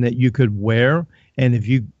something that you could wear, and if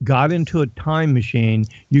you got into a time machine,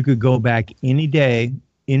 you could go back any day,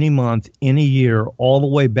 any month, any year, all the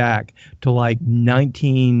way back to like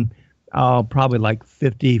probably like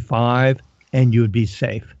 55, and you would be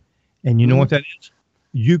safe. And you know what that is?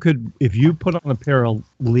 You could, if you put on a pair of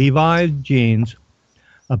Levi's jeans,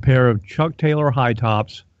 a pair of Chuck Taylor high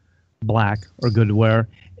tops, black or good to wear,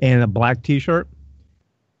 and a black T-shirt,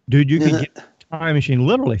 dude, you could get time machine.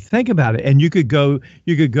 Literally, think about it, and you could go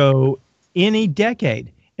any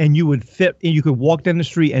decade, and you would fit. And you could walk down the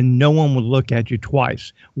street, and no one would look at you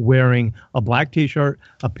twice, wearing a black T-shirt,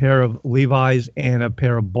 a pair of Levi's, and a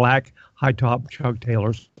pair of black high top Chuck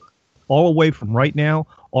Taylors, all the way from right now,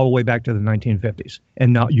 all the way back to the 1950s,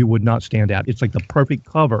 and you would not stand out. It's like the perfect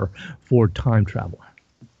cover for time travel.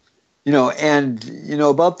 About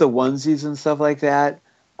the onesies and stuff like that.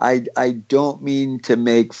 I don't mean to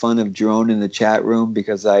make fun of Jerome in the chat room,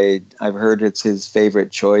 because I've heard it's his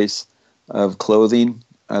favorite choice of clothing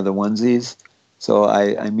are the onesies. So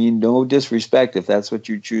I mean no disrespect if that's what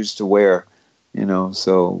you choose to wear,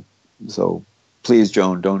 So please,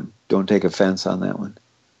 Joan, don't take offense on that one.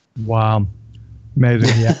 Wow, amazing!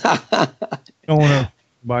 Yeah.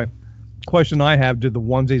 My question I have: did the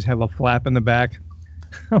onesies have a flap in the back?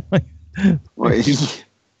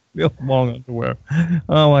 Long underwear.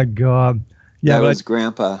 Oh my God! Yeah, that was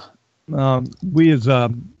Grandpa. We as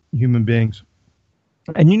human beings,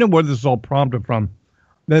 and you know where this is all prompted from?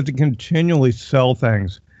 That to continually sell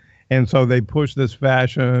things, and so they push this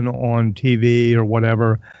fashion on TV or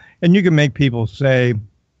whatever, and you can make people say,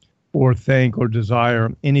 or think, or desire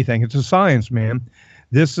anything. It's a science, man.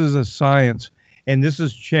 This is a science, and this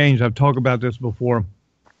has changed. I've talked about this before.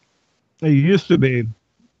 It used to be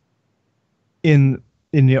in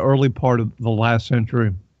the early part of the last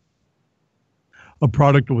century, a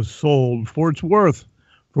product was sold for its worth,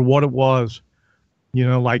 for what it was.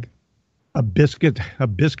 Like a biscuit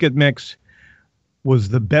mix was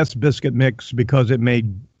the best biscuit mix because it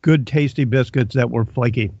made good, tasty biscuits that were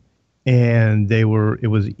flaky. and it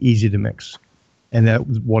was easy to mix, and that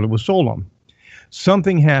was what it was sold on.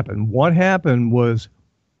 Something happened. What happened was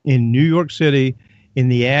in New York City, in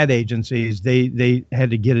the ad agencies, they had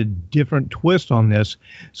to get a different twist on this.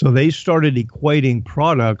 So they started equating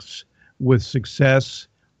products with success,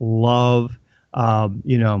 love,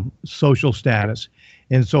 social status.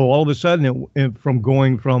 And so all of a sudden, from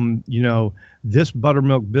going from, this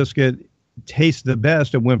buttermilk biscuit tastes the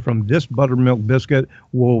best, it went from this buttermilk biscuit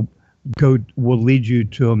will lead you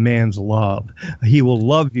to a man's love. He will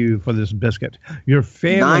love you for this biscuit. Your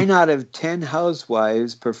family. 9 out of 10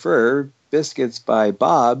 housewives prefer biscuits by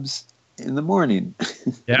Bob's in the morning.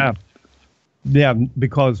 Yeah,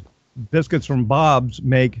 because biscuits from Bob's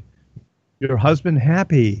make your husband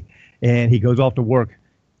happy, and he goes off to work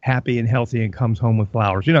happy and healthy and comes home with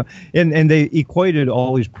flowers. And they equated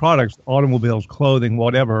all these products, automobiles, clothing,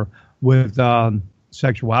 whatever, with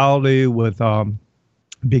sexuality, with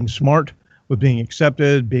being smart, with being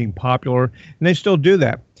accepted, being popular, and they still do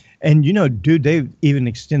that. And dude, they've even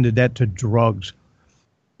extended that to drugs.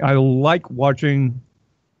 I like watching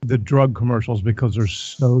the drug commercials because they're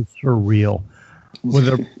so surreal.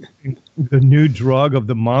 With the new drug of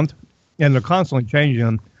the month, and they're constantly changing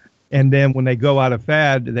them. And then when they go out of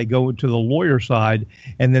fad, they go to the lawyer side,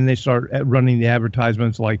 and then they start running the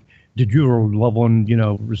advertisements like, did you or loved one,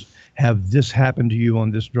 have this happen to you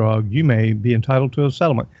on this drug? You may be entitled to a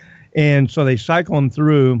settlement. And so they cycle them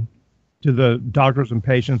through to the doctors and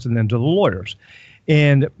patients and then to the lawyers.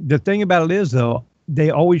 And the thing about it is, though, they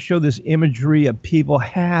always show this imagery of people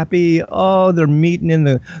happy. Oh, they're meeting in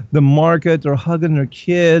the market. They're hugging their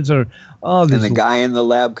kids. And the guy in the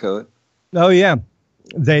lab coat. Oh, yeah.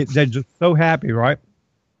 They're just so happy, right?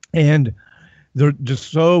 And they're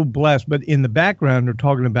just so blessed. But in the background, they're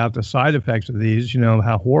talking about the side effects of these,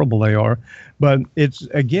 how horrible they are. But it's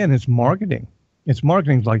marketing. It's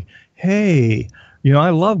marketing. It's like, hey, I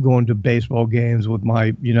love going to baseball games with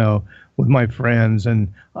my, with my friends,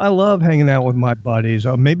 and I love hanging out with my buddies.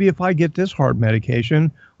 Maybe if I get this heart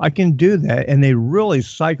medication, I can do that. And they really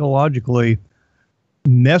psychologically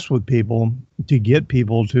mess with people to get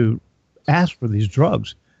people to ask for these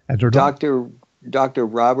drugs at their Dr.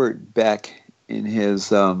 Robert Beck, in his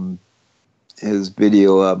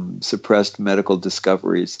video Suppressed Medical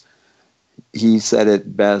Discoveries, he said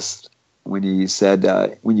it best when he said,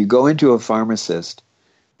 when you go into a pharmacist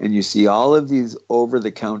and you see all of these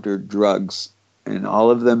over-the-counter drugs, and all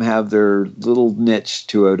of them have their little niche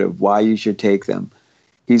to it of why you should take them,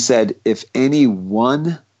 he said, if any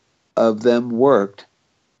one of them worked,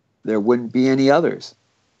 there wouldn't be any others.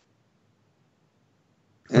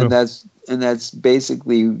 And that's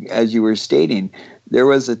basically, as you were stating, there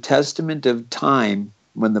was a testament of time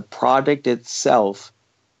when the product itself,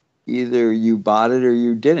 either you bought it or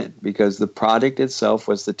you didn't, because the product itself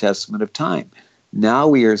was the testament of time. Now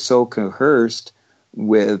we are so coerced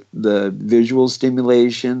with the visual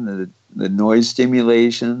stimulation, the noise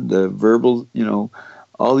stimulation, the verbal,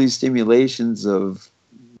 all these stimulations of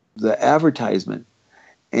the advertisement.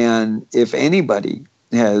 And if anybody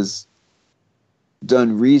has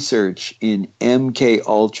done research in MK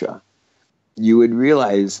Ultra, you would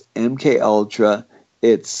realize MK Ultra,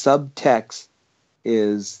 its subtext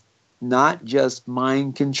is not just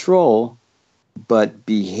mind control, but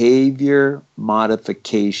behavior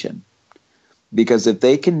modification. Because if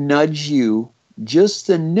they can nudge you just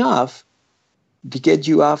enough to get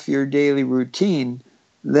you off your daily routine,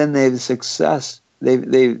 then they've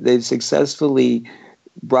successfully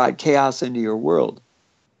brought chaos into your world.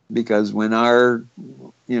 Because when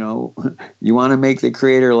you want to make the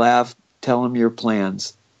creator laugh, tell them your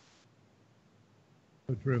plans.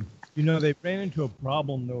 So true. They ran into a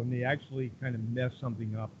problem, though, and they actually kind of messed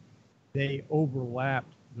something up. They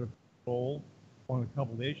overlapped their goal on a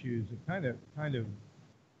couple of issues. It kind of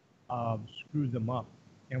screwed them up.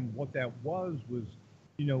 And what that was, with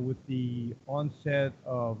the onset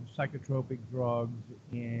of psychotropic drugs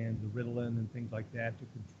and the Ritalin and things like that to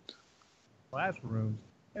control classrooms,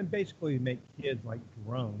 and basically make kids like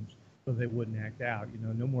drones so they wouldn't act out.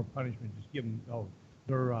 No more punishment. Just give them,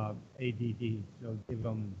 they're ADD, so give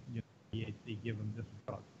them PhD, give them this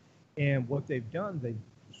drug. And what they've done, they've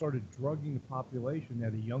started drugging the population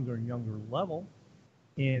at a younger and younger level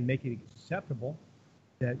and make it acceptable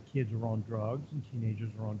that kids are on drugs and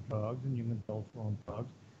teenagers are on drugs and young adults are on drugs.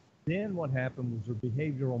 Then what happened was their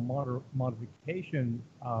behavioral modification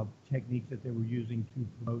techniques that they were using to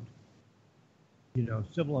promote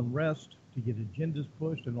civil unrest, to get agendas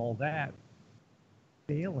pushed and all that,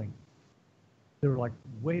 failing. They were like,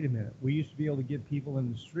 wait a minute, we used to be able to get people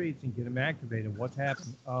in the streets and get them activated. What's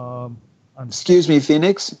happened? Excuse me,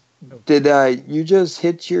 Phoenix. Did you just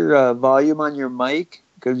hit your volume on your mic?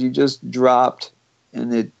 Because you just dropped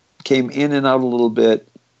and it came in and out a little bit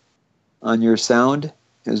on your sound.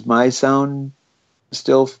 Is my sound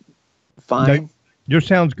still fine? No, your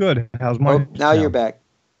sound's good. How's mine? Oh, now you're back.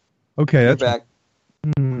 Okay, You're that's back.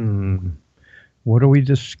 What are we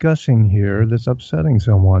discussing here that's upsetting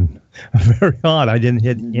someone? Very odd. I didn't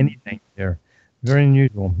hit anything there. Very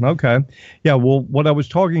unusual. Okay. Yeah, well, what I was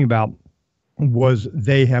talking about was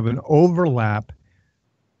they have an overlap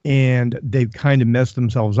and they've kind of messed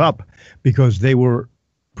themselves up because they were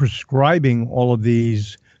prescribing all of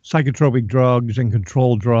these psychotropic drugs and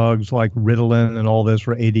control drugs like Ritalin and all this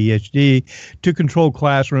for ADHD to control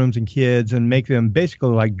classrooms and kids and make them basically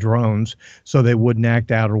like drones so they wouldn't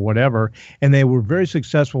act out or whatever. And they were very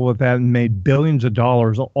successful with that and made billions of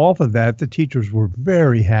dollars off of that. The teachers were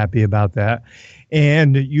very happy about that.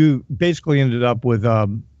 And you basically ended up with, a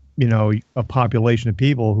population of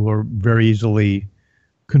people who are very easily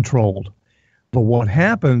controlled. But what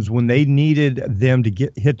happens when they needed them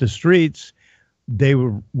to hit the streets, they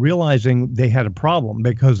were realizing they had a problem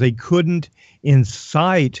because they couldn't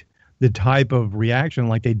incite the type of reaction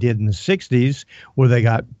like they did in the 60s, where they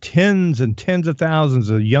got tens and tens of thousands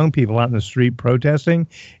of young people out in the street protesting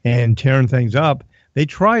and tearing things up. They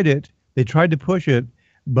tried it. They tried to push it,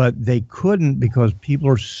 but they couldn't because people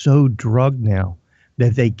are so drugged now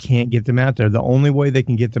that they can't get them out there. The only way they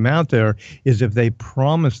can get them out there is if they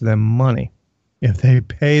promise them money. If they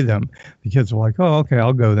pay them, the kids are like, oh, okay,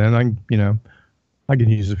 I'll go then. I can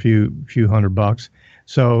use a few $100.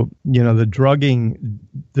 So, the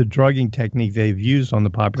drugging technique they've used on the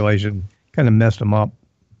population kind of messed them up.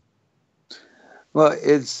 Well,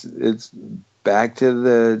 it's back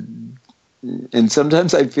to and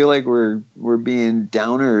sometimes I feel like we're being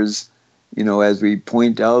downers, as we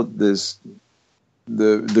point out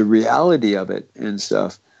the reality of it and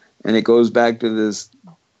stuff. And it goes back to this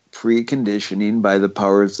preconditioning by the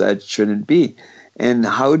powers that shouldn't be. And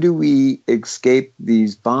how do we escape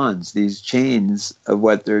these bonds, these chains of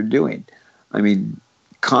what they're doing? I mean,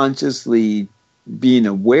 consciously being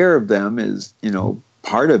aware of them is,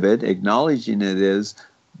 part of it, acknowledging it is,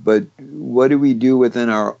 but what do we do within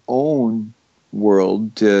our own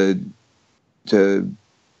world to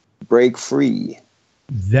break free?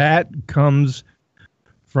 That comes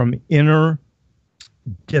from inner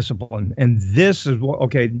discipline. And this is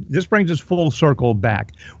this brings us full circle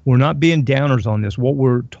back. We're not being downers on this. What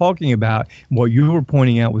we're talking about, what you were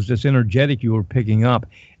pointing out, was this energetic you were picking up.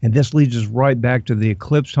 And this leads us right back to the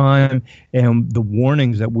eclipse time and the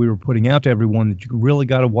warnings that we were putting out to everyone that you really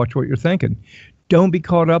got to watch what you're thinking. Don't be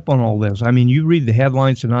caught up on all this. I mean, you read the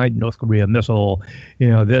headlines tonight, North Korea missile,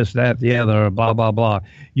 this, that, the other, blah, blah, blah.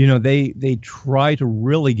 They try to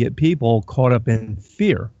really get people caught up in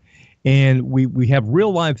fear. And we have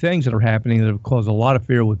real live things that are happening that have caused a lot of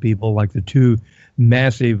fear with people, like the two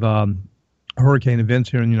massive hurricane events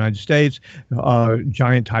here in the United States,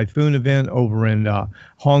 giant typhoon event over in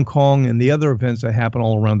Hong Kong, and the other events that happen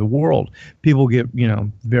all around the world. People get,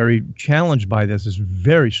 very challenged by this. It's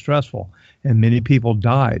very stressful, and many people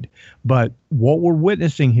died. But what we're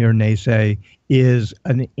witnessing here, Ney Sey, is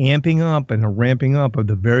an amping up and a ramping up of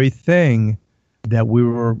the very thing that we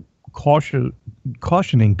were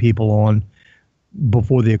cautioning people on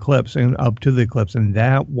before the eclipse and up to the eclipse, and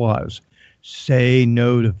that was say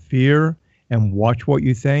no to fear and watch what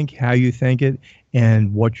you think, how you think it,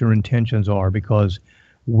 and what your intentions are, because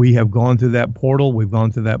we have gone through that portal, we've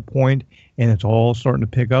gone through that point, and it's all starting to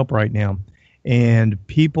pick up right now. And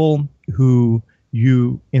people who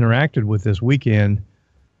you interacted with this weekend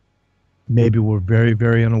maybe were very,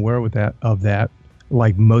 very unaware of that,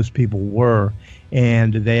 like most people were.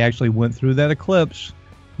 And they actually went through that eclipse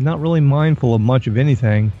not really mindful of much of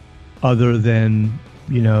anything other than,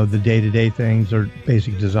 the day-to-day things, or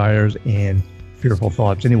basic desires and fearful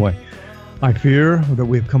thoughts. Anyway, I fear that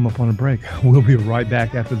we've come upon a break. We'll be right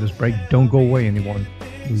back after this break. Don't go away, anyone.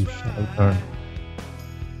 We shall return.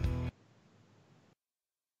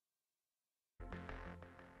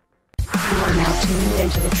 You are now tuned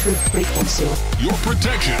into the truth frequency. Your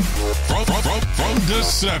protection from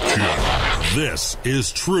deception. This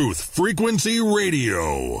is Truth Frequency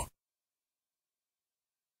Radio.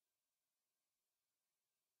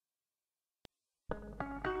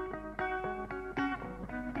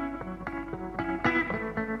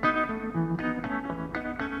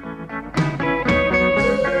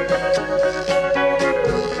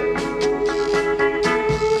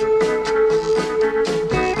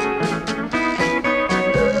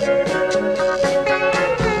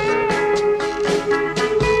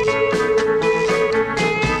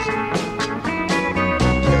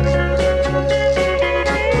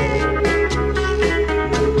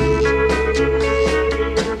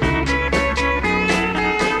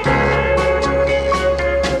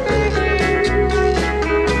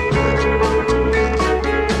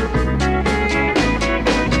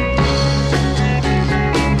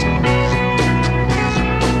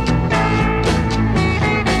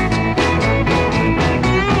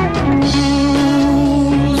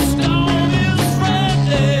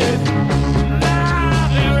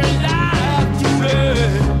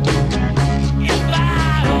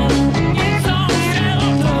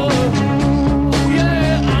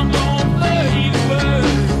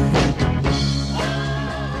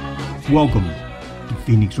 Welcome to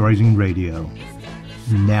Phoenix Rising Radio.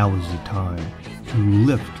 Now is the time to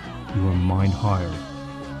lift your mind higher.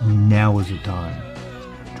 Now is the time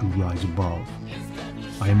to rise above.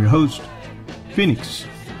 I am your host, Phoenix,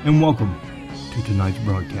 and welcome to tonight's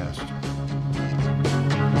broadcast.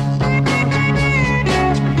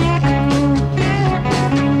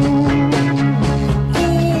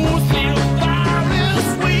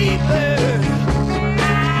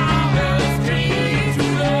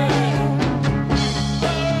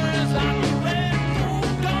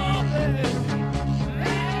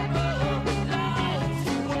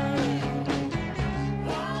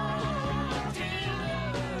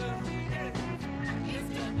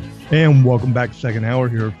 And welcome back to second hour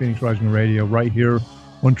here at Phoenix Rising Radio, right here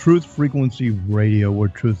on Truth Frequency Radio, where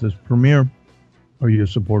truth is premier. Are you a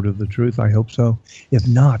supporter of the truth? I hope so. If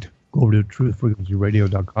not, go over to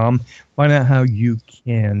truthfrequencyradio.com. Find out how you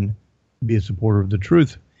can be a supporter of the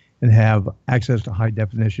truth and have access to high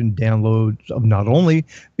definition downloads of not only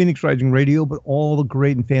Phoenix Rising Radio, but all the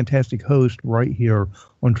great and fantastic hosts right here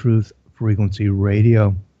on Truth Frequency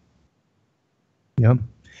Radio. Yeah.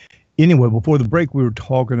 Anyway, before the break, we were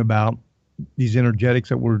talking about these energetics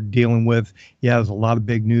that we're dealing with. Yeah, there's a lot of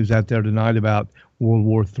big news out there tonight about World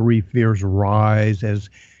War III fears rise as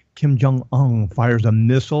Kim Jong-un fires a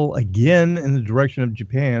missile again in the direction of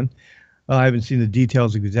Japan. I haven't seen the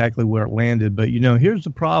details of exactly where it landed, but, here's the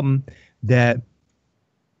problem that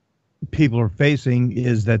people are facing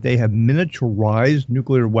is that they have miniaturized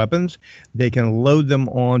nuclear weapons. They can load them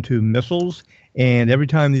onto missiles. And every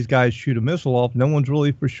time these guys shoot a missile off, no one's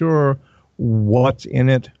really for sure what's in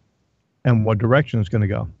it and what direction it's going to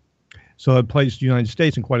go. So it placed the United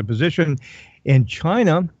States in quite a position. And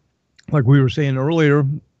China, like we were saying earlier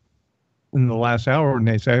in the last hour,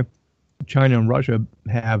 Ney Sey, China and Russia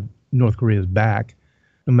have North Korea's back,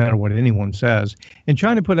 no matter what anyone says. And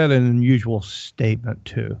China put out an unusual statement,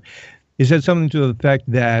 too. It said something to the effect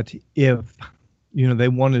that if, they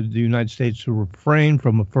wanted the United States to refrain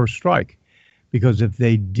from a first strike, because if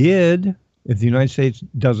they did, if the United States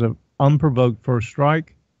does an unprovoked first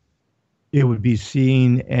strike, it would be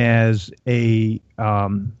seen as a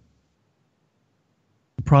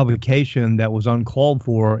provocation that was uncalled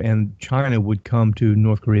for, and China would come to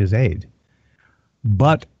North Korea's aid.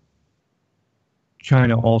 But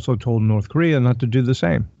China also told North Korea not to do the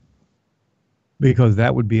same, because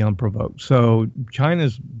that would be unprovoked. So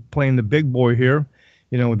China's playing the big boy here,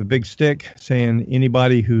 with the big stick, saying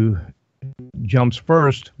anybody who jumps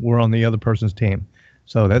first, we're on the other person's team.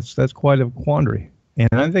 So that's quite a quandary. And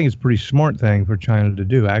I think it's a pretty smart thing for China to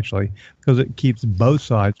do, actually, because it keeps both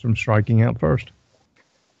sides from striking out first.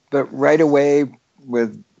 But right away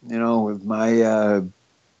with my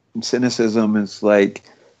cynicism, it's like,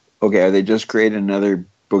 okay, are they just creating another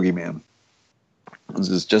boogeyman? Is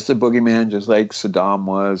this just a boogeyman, just like Saddam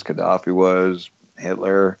was, Gaddafi was,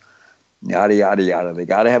 Hitler, yada, yada, yada. They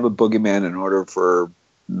got to have a boogeyman in order for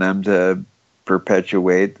them to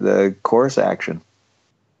perpetuate the course action.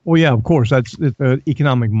 Well, yeah, of course, it's an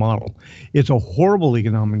economic model. It's a horrible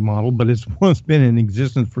economic model, but it's one that's been in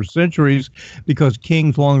existence for centuries because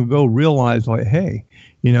kings long ago realized, like, hey,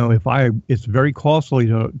 it's very costly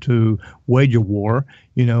to wage a war,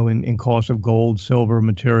 in cost of gold, silver,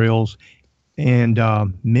 materials, and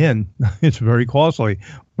men. It's very costly.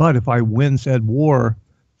 But if I win said war,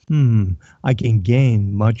 I can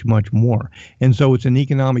gain much, much more. And so it's an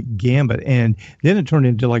economic gambit. And then it turned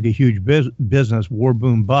into like a huge business, war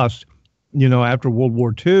boom bust. After World War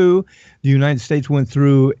II, the United States went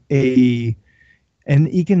through an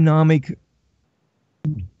economic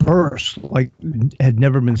burst like had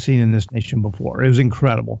never been seen in this nation before. It was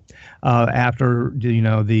incredible. After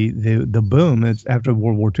the boom, it's after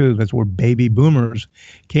World War II. That's where baby boomers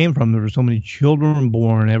came from. There were so many children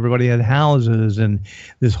born. Everybody had houses, and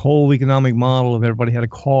this whole economic model of everybody had a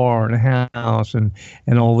car and a house and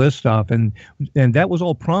all this stuff. And that was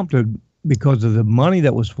all prompted because of the money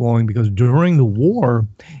that was flowing. Because during the war,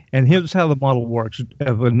 and here's how the model works: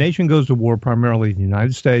 if a nation goes to war, primarily the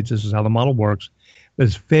United States, this is how the model works.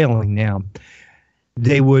 Is failing now.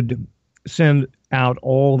 They would send out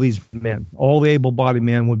all these men. All the able-bodied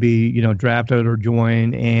men would be, drafted or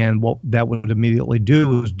join, and what that would immediately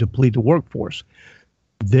do is deplete the workforce.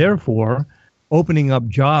 Therefore, opening up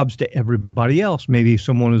jobs to everybody else. Maybe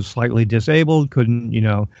someone who's slightly disabled, couldn't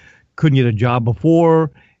get a job before,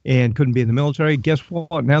 and couldn't be in the military. Guess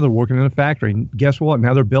what? Now they're working in a factory. And guess what?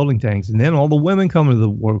 Now they're building things. And then all the women come into the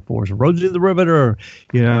workforce. Rosie the Riveter,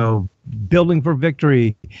 building for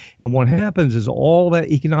victory. And what happens is all that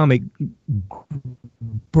economic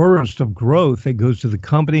burst of growth that goes to the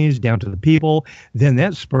companies, down to the people, then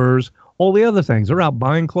that spurs all the other things. They're out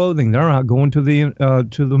buying clothing. They're out going to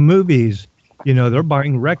the movies. You know, they're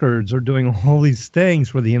buying records. They're doing all these things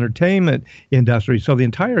for the entertainment industry. So the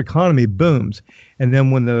entire economy booms. And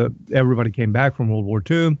then when everybody came back from World War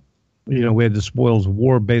II, you know, we had the spoils of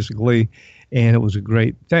war basically, and it was a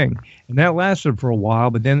great thing. And that lasted for a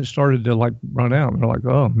while, but then it started to like run out. And they're like,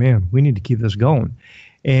 oh man, we need to keep this going.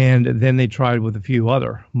 And then they tried with a few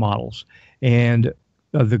other models. And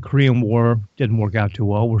the Korean War didn't work out too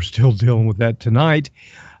well. We're still dealing with that tonight.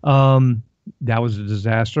 That was a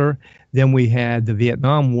disaster. Then we had the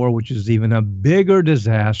Vietnam War, which is even a bigger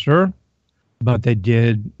disaster. But they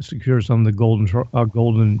did secure some of the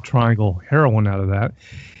golden triangle heroin out of that.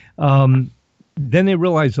 Then they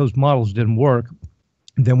realized those models didn't work.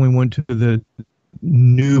 Then we went to the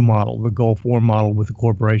new model, the Gulf War model with the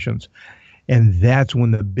corporations. And that's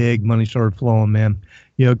when the big money started flowing, man.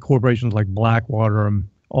 You know, corporations like Blackwater and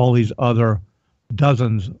all these other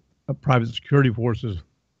dozens of private security forces.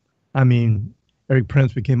 I mean, Eric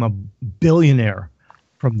Prince became a billionaire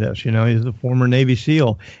from this. You know, he's a former Navy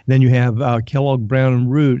SEAL. And then you have Kellogg, Brown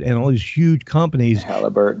and Root and all these huge companies.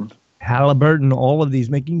 Halliburton, all of these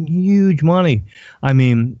making huge money. I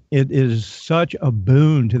mean, it is such a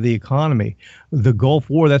boon to the economy. The Gulf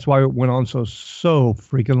War, that's why it went on so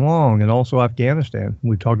freaking long. And also Afghanistan.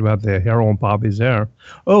 We talked about the heroin poppies there.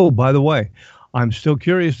 Oh, by the way, I'm still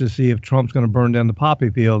curious to see if Trump's going to burn down the poppy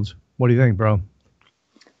fields. What do you think, bro?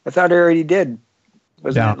 I thought he already did.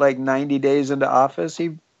 Wasn't it like 90 days into office?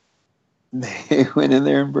 They went in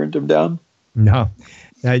there and burnt them down? No.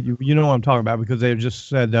 You know what I'm talking about, because they just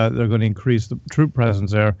said they're going to increase the troop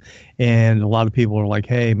presence there. And a lot of people are like,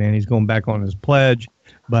 hey, man, he's going back on his pledge.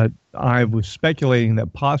 But I was speculating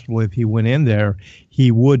that possibly if he went in there,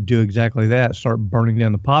 he would do exactly that, start burning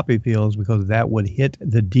down the poppy fields, because that would hit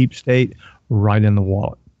the deep state right in the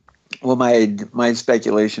wallet. Well, my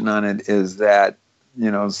speculation on it is that,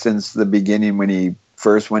 you know, since the beginning when he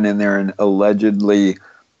first went in there and allegedly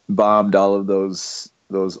bombed all of those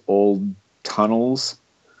old tunnels,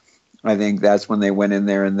 I think that's when they went in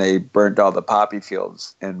there and they burnt all the poppy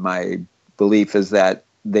fields. And my belief is that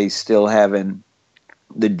they still haven't,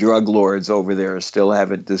 the drug lords over there still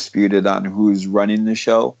haven't disputed on who's running the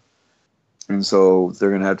show. And so they're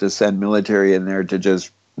going to have to send military in there to just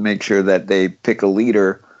make sure that they pick a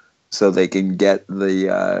leader so they can get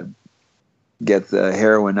the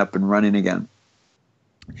heroin up and running again.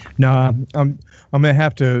 No, I'm going to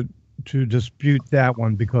have to dispute that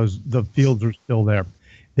one, because the fields are still there.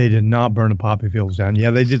 They did not burn the poppy fields down. Yeah,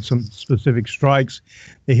 they did some specific strikes.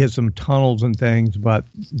 They hit some tunnels and things, but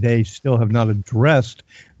they still have not addressed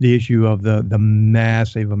the issue of the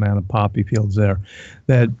massive amount of poppy fields there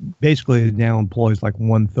that basically now employs like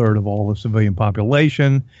 1/3 of all the civilian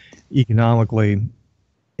population economically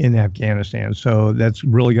in Afghanistan. So that's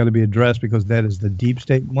really got to be addressed, because that is the deep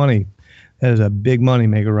state money. That is a big money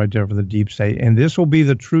maker right there for the deep state. And this will be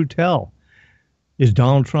the true tell. Is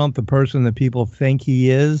Donald Trump the person that people think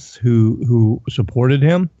he is, who supported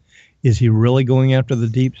him? Is he really going after the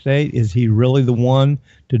deep state? Is he really the one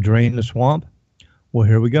to drain the swamp? Well,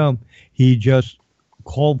 here we go. He just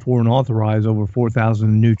called for and authorized over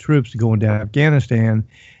 4,000 new troops to go into Afghanistan.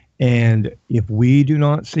 And if we do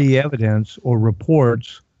not see evidence or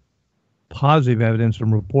reports, positive evidence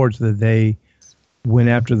and reports that they went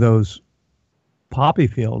after those poppy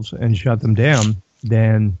fields and shut them down,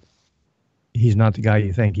 then he's not the guy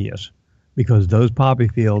you think he is, because those poppy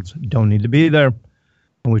fields don't need to be there.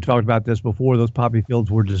 And we talked about this before. Those poppy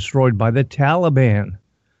fields were destroyed by the Taliban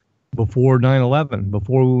before 9/11.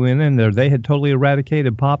 Before we went in there, they had totally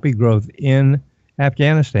eradicated poppy growth in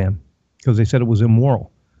Afghanistan because they said it was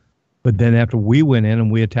immoral. But then after we went in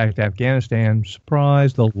and we attacked Afghanistan,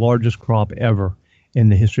 surprise, the largest crop ever in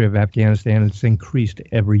the history of Afghanistan. It's increased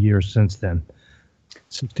every year since then.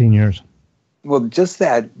 16 years. Well, just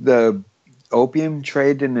that, the opium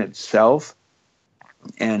trade in itself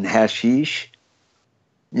and hashish,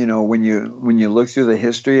 you know, when you look through the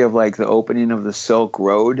history of like the opening of the Silk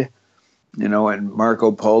Road, you know, and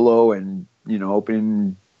Marco Polo, and, you know,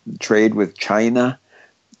 opening trade with China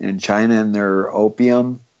and their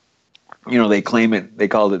opium, you know, they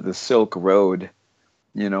called it the Silk Road,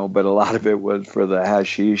 you know, but a lot of it was for the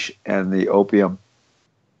hashish and the opium.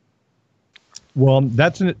 Well,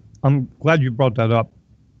 I'm glad you brought that up,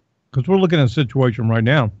 because we're looking at a situation right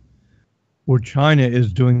now where China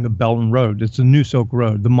is doing the Belt and Road. It's the new Silk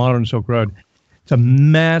Road, the modern Silk Road. It's a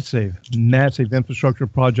massive, massive infrastructure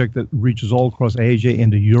project that reaches all across Asia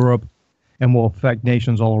into Europe and will affect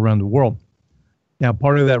nations all around the world. Now,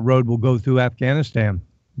 part of that road will go through Afghanistan.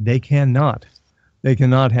 They cannot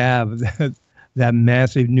have that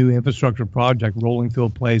massive new infrastructure project rolling through a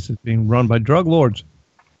place that's being run by drug lords.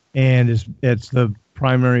 And it's the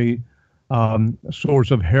primary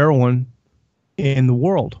source of heroin in the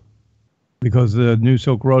world, because the new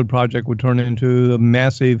Silk Road project would turn into a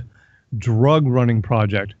massive drug running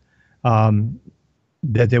project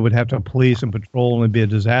that they would have to police and patrol, and it'd be a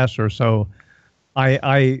disaster. So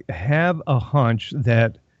I have a hunch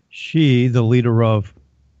that Xi, the leader of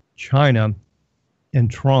China, and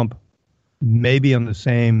Trump may be on the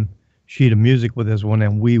same sheet of music with this one,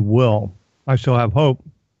 and we will. I still have hope.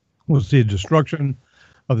 We'll see destruction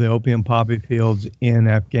of the opium poppy fields in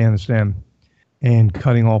Afghanistan and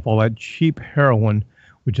cutting off all that cheap heroin,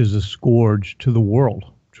 which is a scourge to the world.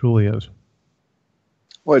 Truly is.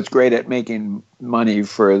 Well, it's great at making money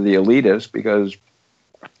for the elitists, because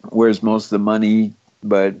where's most of the money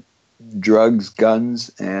but drugs, guns,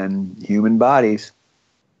 and human bodies?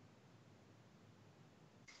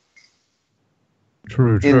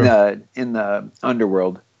 True. In the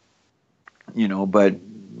underworld,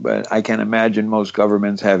 but I can imagine most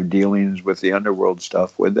governments have dealings with the underworld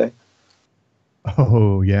stuff, would they?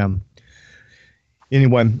 Oh, yeah.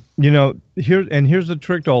 Anyway, here's the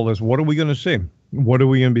trick to all this. What are we going to see? What are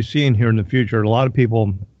we going to be seeing here in the future? A lot of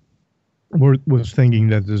people was thinking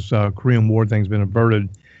that this Korean War thing's been averted.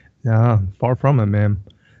 Far from it, man.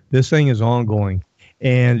 This thing is ongoing.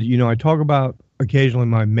 And, I talk about occasionally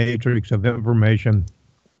my matrix of information,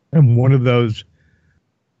 and one of those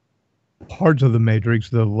parts of the matrix,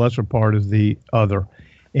 the lesser part, is the other.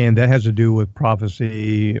 And that has to do with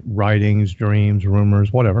prophecy, writings, dreams,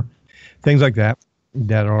 rumors, whatever. Things like that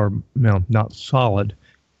are not solid,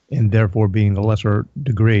 and therefore being a lesser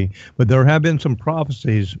degree. But there have been some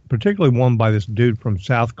prophecies, particularly one by this dude from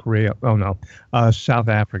South Africa.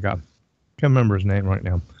 Can't remember his name right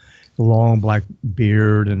now. Long black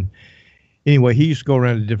beard. And anyway, he used to go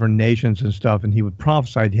around to different nations and stuff, and he would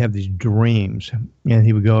prophesy to have these dreams. And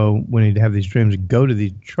he would go, when he'd have these dreams, go to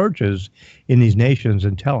these churches in these nations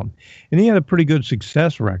and tell them. And he had a pretty good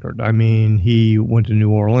success record. I mean, he went to New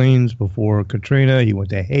Orleans before Katrina. He went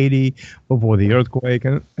to Haiti before the earthquake,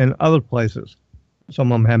 and other places.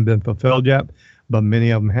 Some of them haven't been fulfilled yet, but many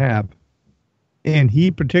of them have. And he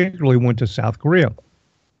particularly went to South Korea.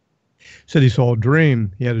 Said he saw a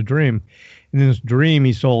dream. He had a dream. In this dream,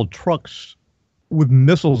 he saw trucks with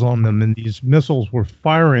missiles on them, and these missiles were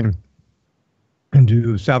firing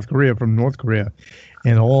into South Korea from North Korea.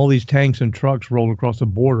 And all these tanks and trucks rolled across the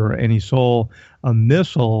border, and he saw a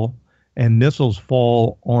missile and missiles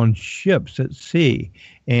fall on ships at sea.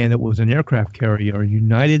 And it was an aircraft carrier, a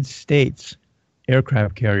United States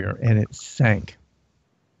aircraft carrier, and it sank.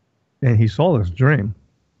 And he saw this dream.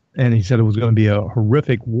 And he said it was going to be a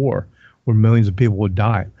horrific war where millions of people would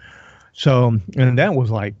die. So, and that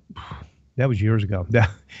was years ago.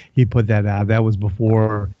 He put that out. That was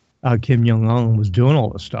before Kim Jong-un was doing all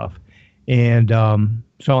this stuff. And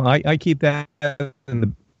so I keep that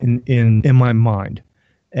in my mind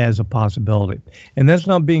as a possibility. And that's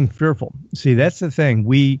not being fearful. See, that's the thing.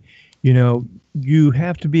 You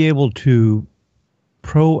have to be able to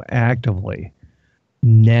proactively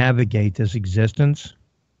navigate this existence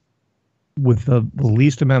with the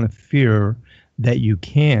least amount of fear that you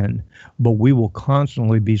can, but we will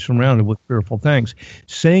constantly be surrounded with fearful things.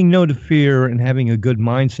 Saying no to fear and having a good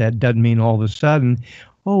mindset doesn't mean all of a sudden,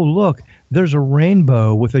 oh, look, there's a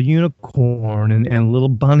rainbow with a unicorn and little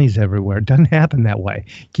bunnies everywhere. It doesn't happen that way.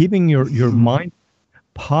 Keeping your mind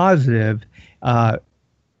positive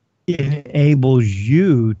enables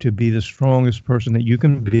you to be the strongest person that you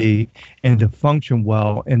can be, and to function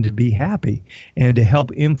well, and to be happy, and to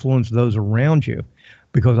help influence those around you.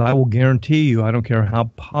 Because I will guarantee you, I don't care how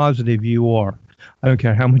positive you are, I don't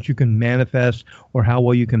care how much you can manifest, or how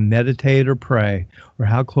well you can meditate or pray, or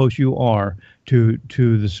how close you are to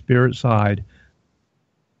the spirit side,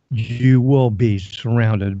 you will be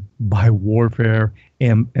surrounded by warfare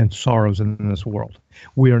and sorrows in this world.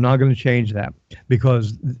 We are not going to change that,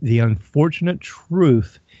 because the unfortunate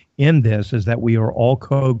truth in this is that we are all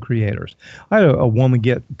co-creators. I had a woman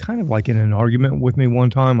get kind of like in an argument with me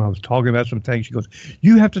one time. I was talking about some things. She goes,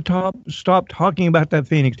 "You have to stop talking about that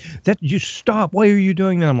Phoenix. You stop. Why are you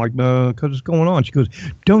doing that?" I'm like, because it's going on. She goes,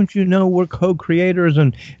 "Don't you know we're co-creators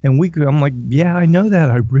and we could?" I'm like, "Yeah, I know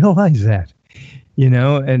that. I realize that."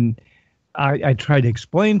 And I try to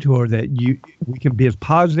explain to her that we can be as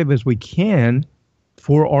positive as we can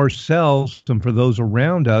for ourselves and for those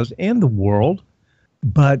around us and the world.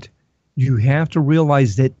 But you have to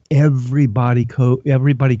realize that everybody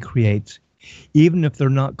creates even if they're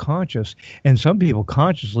not conscious. And some people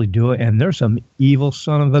consciously do it, and there's some evil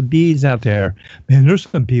son of a bees out there. And there's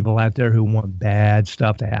some people out there who want bad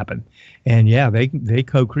stuff to happen. And yeah, they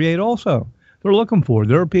co-create also. They're looking for it.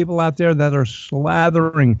 There are people out there that are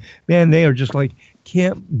slathering. Man, they are just like,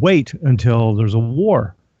 can't wait until there's a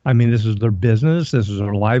war. I mean, this is their business. This is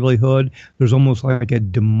their livelihood. There's almost like a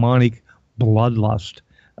demonic bloodlust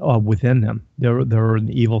within them. They're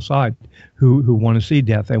an evil side who want to see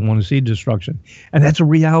death. They want to see destruction. And that's a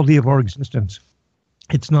reality of our existence.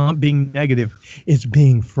 It's not being negative. It's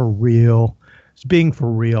being for real. It's being for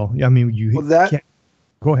real. I mean,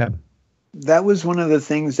 go ahead. That was one of the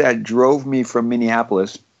things that drove me from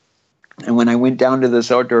Minneapolis. And when I went down to this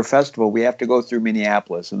outdoor festival, we have to go through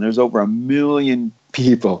Minneapolis. And there's over 1 million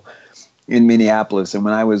people in Minneapolis. And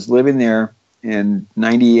when I was living there in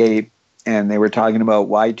 98, and they were talking about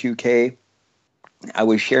Y2K, I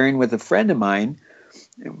was sharing with a friend of mine,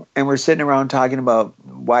 and we're sitting around talking about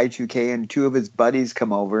Y2K, and two of his buddies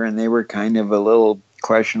come over, and they were kind of a little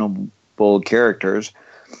questionable characters.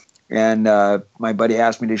 And my buddy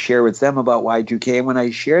asked me to share with them about Y2K, and when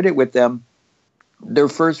I shared it with them, their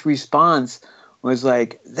first response was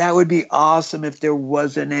like, that would be awesome if there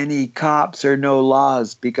wasn't any cops or no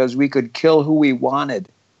laws, because we could kill who we wanted.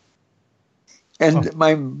 And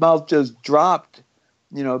my mouth just dropped,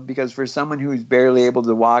 because for someone who's barely able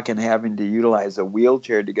to walk and having to utilize a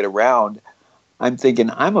wheelchair to get around, I'm thinking,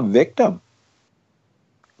 I'm a victim.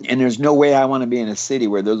 And there's no way I want to be in a city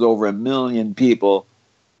where there's over 1 million people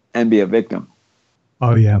and be a victim.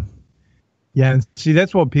 Oh, yeah. Yeah, and see,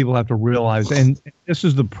 that's what people have to realize. And this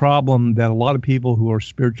is the problem that a lot of people who are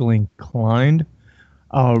spiritually inclined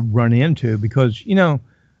run into, because,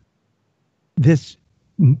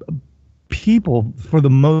 people, for the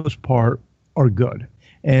most part, are good.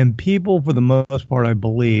 And people, for the most part, I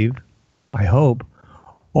believe, I hope,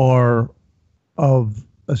 are of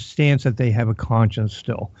a stance that they have a conscience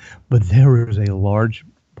still. But there is a large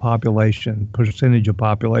percentage of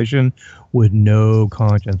population with no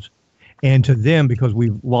conscience. And to them, because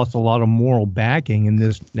we've lost a lot of moral backing in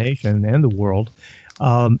this nation and the world,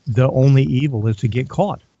 the only evil is to get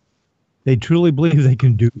caught. They truly believe they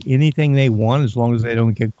can do anything they want as long as they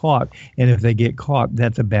don't get caught. And if they get caught,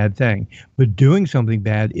 that's a bad thing. But doing something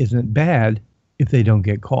bad isn't bad if they don't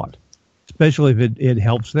get caught, especially if it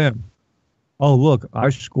helps them. Oh, look,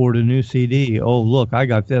 I scored a new CD. Oh, look, I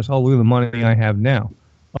got this. Oh, look at the money I have now.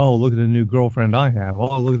 Oh, look at the new girlfriend I have.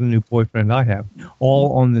 Oh, look at the new boyfriend I have.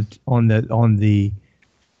 All from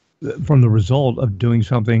the result of doing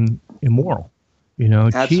something immoral.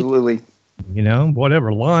 Absolutely. Cheating,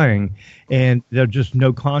 whatever, lying, and there's just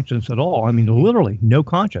no conscience at all. I mean, literally no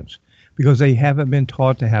conscience, because they haven't been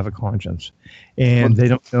taught to have a conscience, and they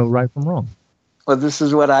don't know right from wrong. Well, this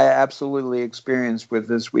is what I absolutely experienced with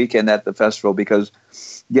this weekend at the festival, because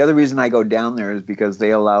the other reason I go down there is because they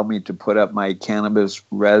allow me to put up my cannabis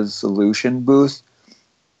resolution booth,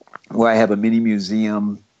 where I have a mini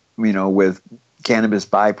museum, with cannabis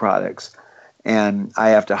byproducts, and I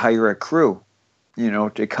have to hire a crew,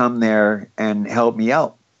 to come there and help me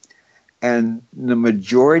out. And the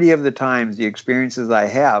majority of the times, the experiences I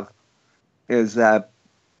have is that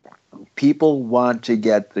people want to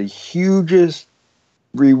get the hugest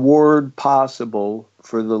reward possible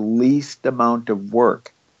for the least amount of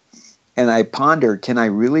work. And I ponder, can I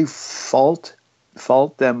really fault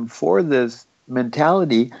them for this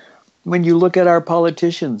mentality when you look at our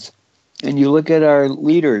politicians and you look at our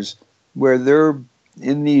leaders, where they're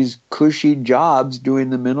in these cushy jobs doing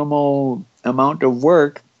the minimal amount of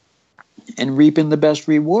work and reaping the best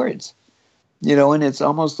rewards? And it's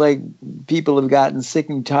almost like people have gotten sick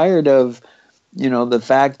and tired of, the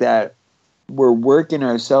fact that we're working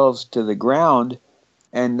ourselves to the ground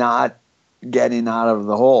and not getting out of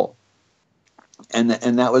the hole. And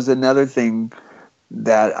that was another thing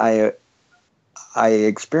that I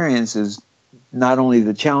experienced, is not only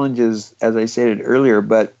the challenges, as I stated earlier,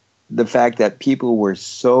 but the fact that people were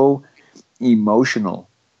so emotional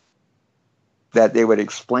that they would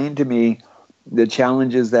explain to me the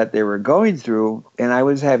challenges that they were going through, and I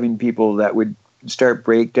was having people that would start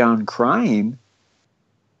break down crying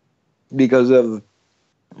because of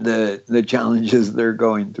the challenges they're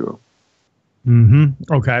going through.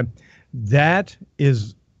 Mm-hmm. Okay. That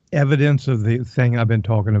is evidence of the thing I've been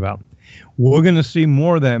talking about. We're going to see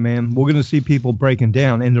more of that, man. We're going to see people breaking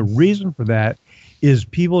down. And the reason for that is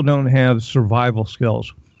people don't have survival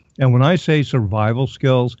skills. And when I say survival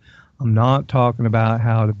skills, I'm not talking about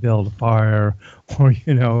how to build a fire or,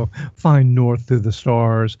 find north through the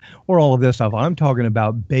stars or all of this stuff. I'm talking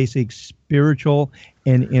about basic spiritual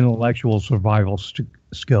and intellectual survival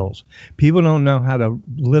skills. People don't know how to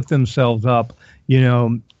lift themselves up,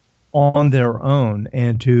 on their own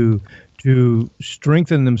and to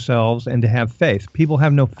strengthen themselves and to have faith. People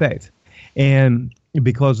have no faith. And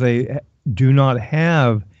because they do not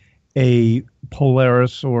have a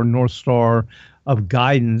Polaris or North Star of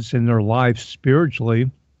guidance in their life spiritually,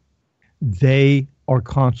 they are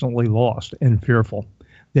constantly lost and fearful.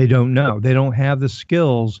 They don't know. They don't have the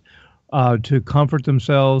skills to comfort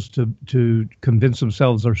themselves, to convince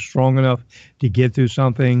themselves they're strong enough to get through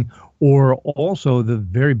something, or also the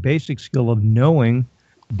very basic skill of knowing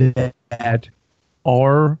that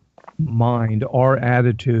our mind, our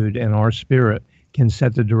attitude, and our spirit can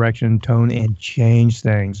set the direction, tone, and change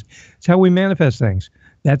things. It's how we manifest things.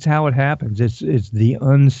 That's how it happens. It's the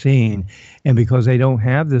unseen. And because they don't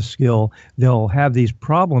have this skill, they'll have these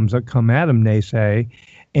problems that come at them, Ney Sey,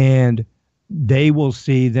 and they will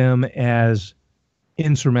see them as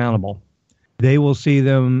insurmountable. They will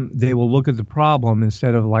look at the problem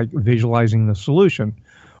instead of like visualizing the solution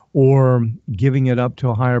or giving it up to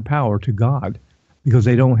a higher power, to God, because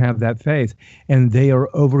they don't have that faith. And they are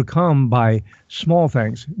overcome by small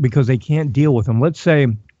things because they can't deal with them. Let's say,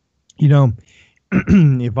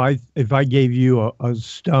 if I gave you a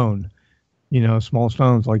stone, small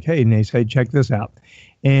stones, like, hey, Ney Sey, check this out.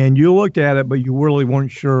 And you looked at it, but you really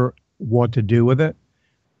weren't sure what to do with it.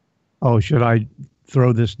 Oh, should I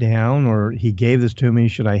throw this down? Or he gave this to me.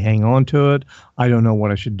 Should I hang on to it? I don't know what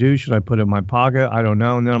I should do. Should I put it in my pocket? I don't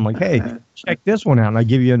know. And then I'm like, hey, check this one out. And I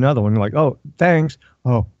give you another one. You're like, oh, thanks.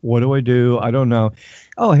 Oh, what do I do? I don't know.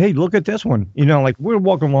 Oh, hey, look at this one. Like we're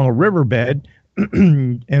walking along a riverbed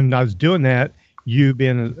and I was doing that. You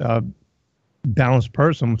being a balanced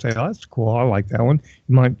person would say, oh, that's cool. I like that one.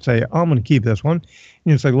 You might say, oh, I'm going to keep this one.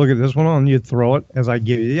 And you say, look at this one on. You throw it as I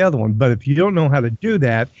give you the other one. But if you don't know how to do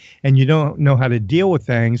that and you don't know how to deal with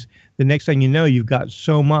things, the next thing you know, you've got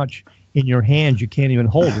so much in your hands you can't even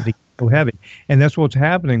hold it. It's so heavy. And that's what's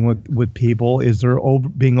happening with people is they're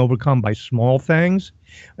being overcome by small things,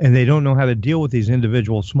 and they don't know how to deal with these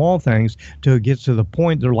individual small things till it gets to the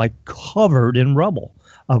point they're like covered in rubble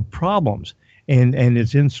of problems. And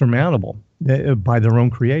it's insurmountable by their own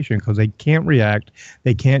creation because they can't react,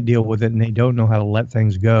 they can't deal with it, and they don't know how to let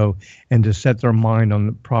things go and to set their mind on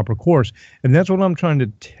the proper course. And that's what I'm trying to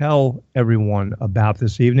tell everyone about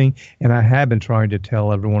this evening, and I have been trying to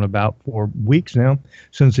tell everyone about for weeks now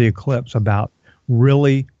since the eclipse, about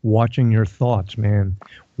really watching your thoughts, man.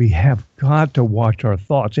 We have got to watch our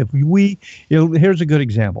thoughts. If here's a good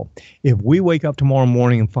example. If we wake up tomorrow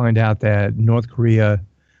morning and find out that North Korea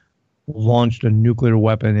launched a nuclear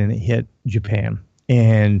weapon and it hit Japan,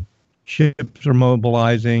 and ships are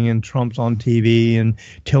mobilizing, and Trump's on TV, and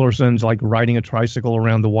Tillerson's like riding a tricycle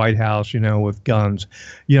around the White House, with guns,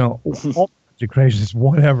 all kinds of craziness,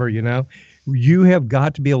 whatever, you have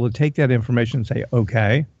got to be able to take that information and say,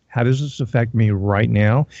 okay, how does this affect me right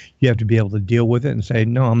now? You have to be able to deal with it and say,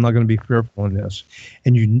 no, I'm not going to be fearful in this.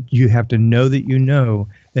 And you have to know that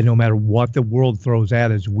no matter what the world throws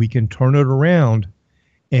at us, we can turn it around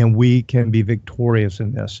and we can be victorious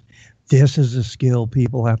in this. This is a skill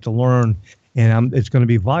people have to learn, and it's going to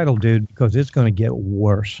be vital, dude, because it's going to get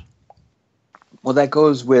worse. Well, that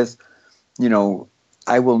goes with,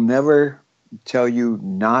 I will never tell you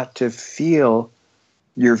not to feel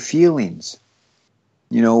your feelings,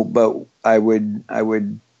 but I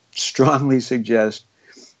would strongly suggest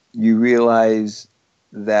you realize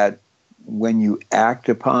that when you act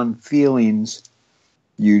upon feelings,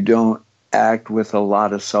 you don't act with a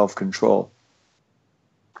lot of self-control.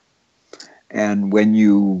 And when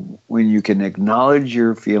you can acknowledge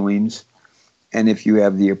your feelings, and if you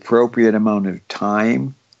have the appropriate amount of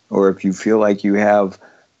time, or if you feel like you have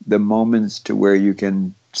the moments to where you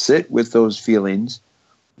can sit with those feelings,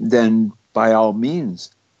 then by all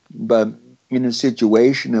means. But in a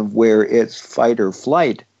situation of where it's fight or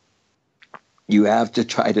flight, you have to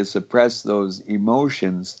try to suppress those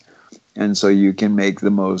emotions, and so you can make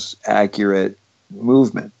the most accurate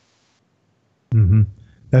movement. Mm-hmm.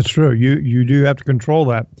 That's true. You do have to control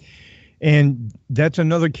that. And that's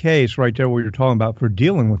another case right there where you're talking about for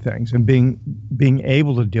dealing with things and being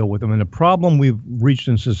able to deal with them. And the problem we've reached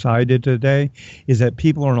in society today is that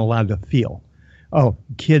people aren't allowed to feel. Oh,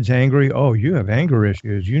 kid's angry. Oh, you have anger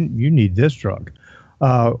issues. You need this drug.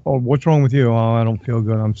 Oh, what's wrong with you? Oh, I don't feel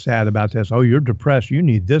good. I'm sad about this. Oh, you're depressed. You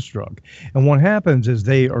need this drug. And what happens is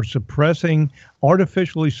they are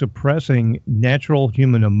artificially suppressing natural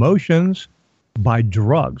human emotions by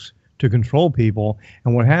drugs to control people.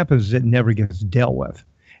 And what happens is it never gets dealt with.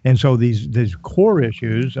 And so these core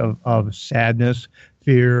issues of sadness,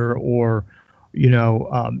 fear, or,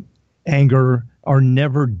 anger are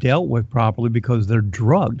never dealt with properly because they're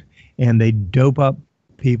drugged and they dope up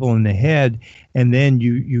people in the head. And then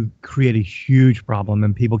you create a huge problem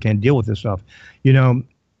and people can't deal with this stuff. The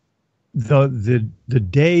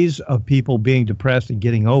days of people being depressed and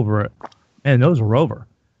getting over it, and those are over.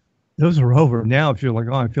 Those are over. Now, if you're like,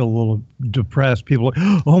 oh, I feel a little depressed, people are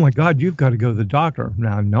like, oh my God, you've got to go to the doctor.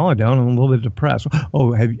 Now, no, I don't. I'm a little bit depressed.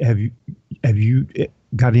 Oh, have you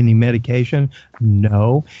got any medication?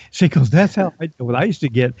 No. See, because that's how I do it. I used to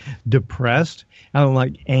get depressed. I'm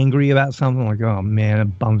like angry about something. Like, oh man,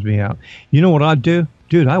 it bums me out. You know what I'd do?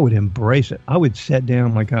 Dude, I would embrace it. I would sit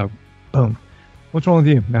down like, oh, boom. What's wrong with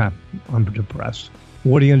you? Nah, I'm depressed.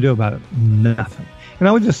 What are you going to do about it? Nothing. And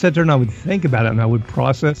I would just sit there and I would think about it and I would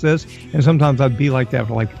process this. And sometimes I'd be like that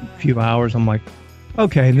for like a few hours. I'm like,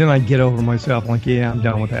 okay. And then I'd get over myself. I'm like, yeah, I'm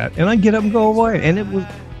done with that. And I'd get up and go away. And it was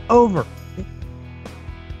over.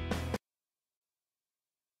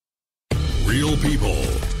 Real people,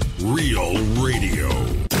 real radio.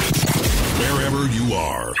 Wherever you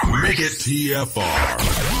are, make it TFR.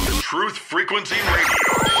 The Truth Frequency Radio.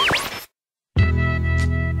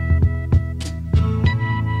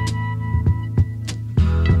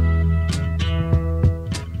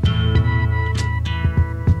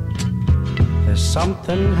 There's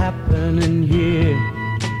something happening here,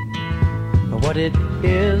 but what it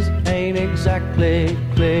is ain't exactly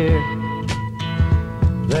clear.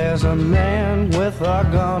 There's a man with a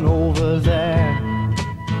gun over there,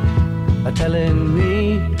 telling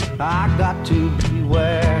me I got to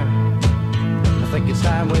beware. I think it's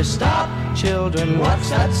time we stop, children. What's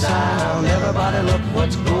that sound? Everybody look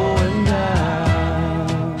what's going down.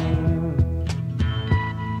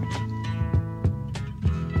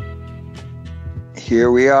 Here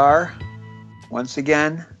we are, once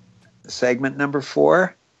again, segment number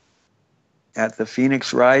 4 at the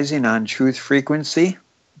Phoenix Rising on Truth Frequency.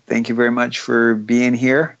 Thank you very much for being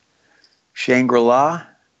here. Shangri-La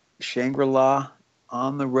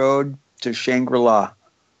on the road to Shangri-La.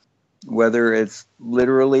 Whether it's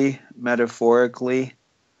literally, metaphorically,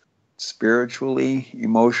 spiritually,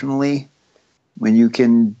 emotionally, when you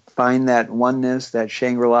can find that oneness, that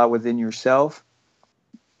Shangri-La within yourself,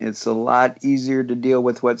 it's a lot easier to deal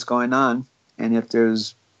with what's going on. And if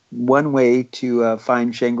there's one way to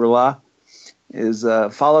find Shangri-La is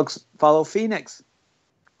follow Phoenix,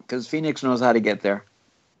 because Phoenix knows how to get there.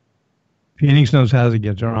 Phoenix knows how to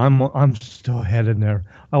get there. I'm still headed there.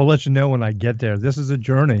 I will let you know when I get there. This is a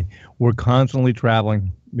journey. We're constantly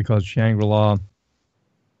traveling because Shangri-La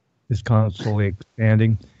is constantly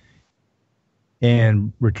expanding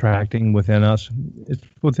and retracting within us. It's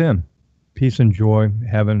within. Peace and joy,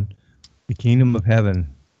 heaven, the kingdom of heaven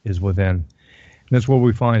is within. And that's where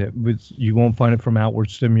we find it. You won't find it from outward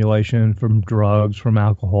stimulation, from drugs, from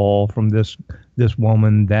alcohol, from this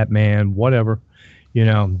woman, that man, whatever.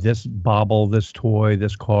 This bauble, this toy,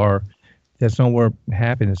 this car. That's not where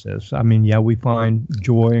happiness is. I mean, yeah, we find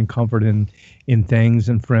joy and comfort in things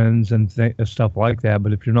and friends and stuff like that.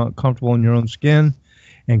 But if you're not comfortable in your own skin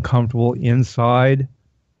and comfortable inside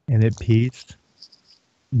and at peace,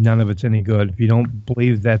 none of it's any good. If you don't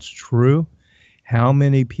believe that's true, how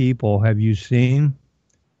many people have you seen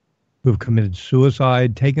who've committed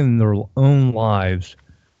suicide, taken their own lives,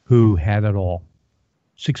 who had it all?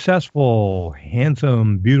 Successful,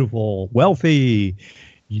 handsome, beautiful, wealthy.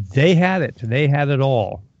 They had it. They had it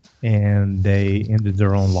all. And they ended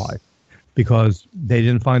their own life because they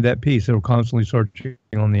didn't find that peace. They were constantly searching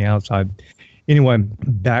on the outside. Anyway,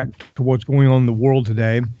 back to what's going on in the world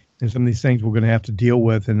today. And some of these things we're going to have to deal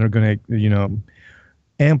with, and they're going to,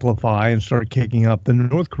 amplify and start kicking up. The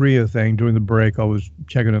North Korea thing during the break, I was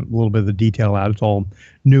checking a little bit of the detail out. It's all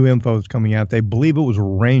new info that's coming out. They believe it was a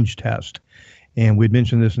range test. And we'd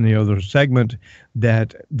mentioned this in the other segment,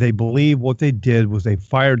 that they believe what they did was they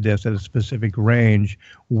fired this at a specific range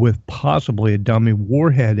with possibly a dummy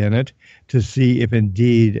warhead in it to see if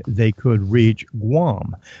indeed they could reach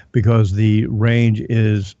Guam, because the range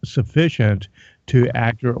is sufficient to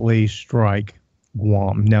accurately strike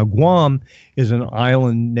Guam. Now, Guam is an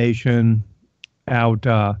island nation out,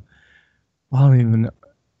 I don't even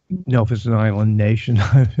know if it's an island nation,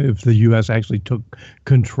 if the U.S. actually took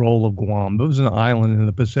control of Guam. But it was an island in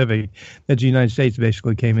the Pacific that the United States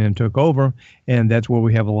basically came in and took over, and that's where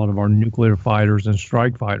we have a lot of our nuclear fighters and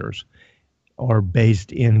strike fighters are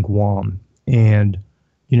based in Guam. And,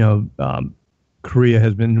 North Korea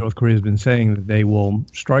has been saying that they will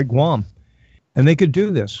strike Guam. And they could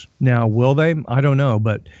do this. Now, will they? I don't know.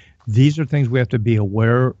 But these are things we have to be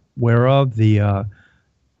aware aware of, the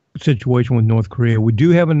situation with North Korea. We do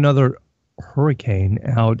have another hurricane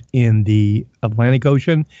out in the Atlantic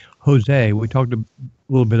Ocean, Jose. We talked a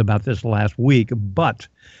little bit about this last week, but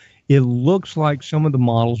it looks like some of the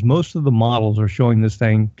models, most of the models are showing this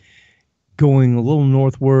thing going a little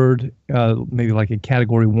northward, maybe like a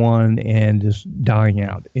category 1, and just dying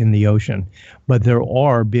out in the ocean. But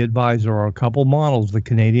be advised, there are a couple models, the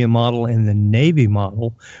Canadian model and the Navy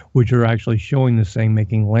model, which are actually showing this thing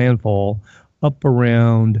making landfall up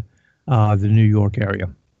around the New York area,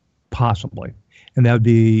 possibly. And that would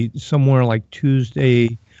be somewhere like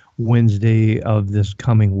Tuesday, Wednesday of this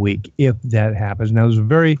coming week, if that happens. Now, there's a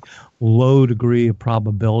very low degree of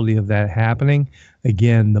probability of that happening.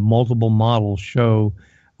 Again, the multiple models show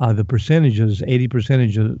the percentages,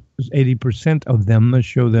 80% of them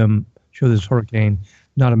show this hurricane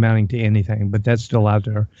not amounting to anything, but that's still out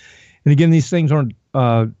there. And again, these things aren't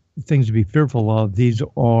things to be fearful of. These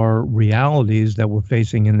are realities that we're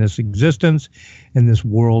facing in this existence, in this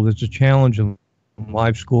world. It's a challenge in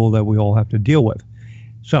life school that we all have to deal with.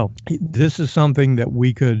 So this is something that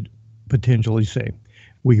we could potentially see.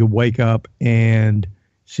 We could wake up and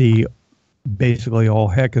see basically all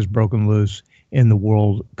heck is broken loose in the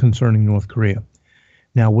world concerning North Korea.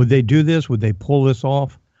 Now, would they do this? Would they pull this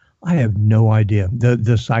off? I have no idea.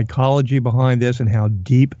 The psychology behind this and how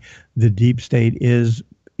deep the deep state is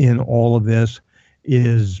in all of this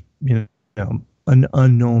is, an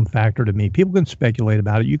unknown factor to me. People can speculate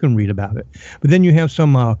about it. You can read about it. But then you have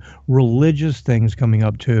some religious things coming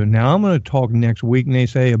up too. Now, I'm going to talk next week, Ney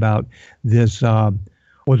Sey, about this,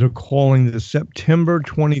 what they're calling the September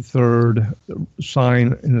 23rd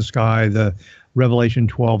sign in the sky, the Revelation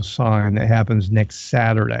 12 sign that happens next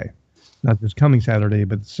Saturday. Not this coming Saturday,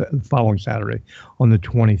 but the following Saturday on the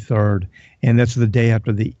 23rd. And that's the day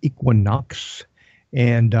after the equinox.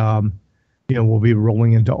 And, we'll be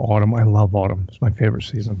rolling into autumn. I love autumn. It's my favorite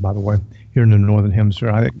season, by the way, here in the Northern Hemisphere.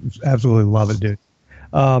 I absolutely love it, dude.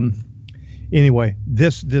 Anyway,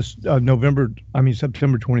 this September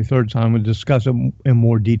 23rd time, we'll discuss it in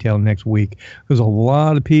more detail next week, because a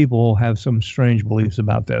lot of people have some strange beliefs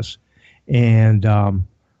about this. And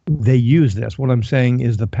they use this. What I'm saying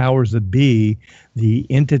is the powers that be, the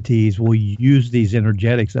entities, will use these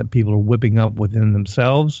energetics that people are whipping up within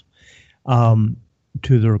themselves to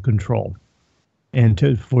their control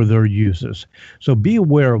and for their uses. So be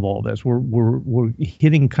aware of all this. We're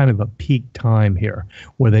hitting kind of a peak time here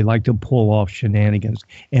where they like to pull off shenanigans.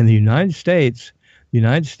 And the United States,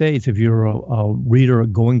 if you're a reader at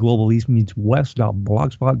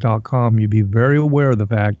goingglobalEastMeetsWest.blogspot.com, you'd be very aware of the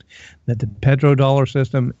fact that the petrodollar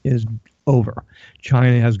system is over.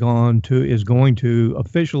 China is going to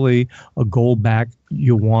officially a gold-backed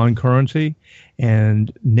yuan currency,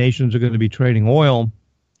 and nations are going to be trading oil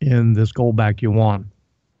in this gold-backed yuan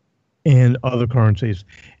and other currencies,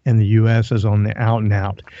 and the U.S. is on the out and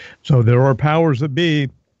out. So there are powers that be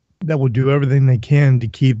that will do everything they can to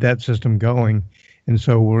keep that system going, and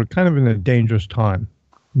so we're kind of in a dangerous time.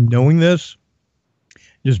 Knowing this,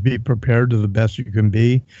 just be prepared to the best you can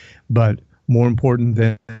be, but more important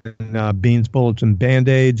than beans, bullets, and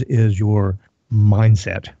Band-Aids is your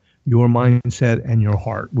mindset and your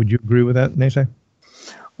heart. Would you agree with that, Ney Sey?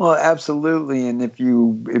 Well, absolutely. And if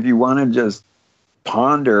you want to just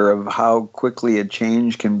ponder of how quickly a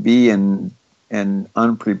change can be and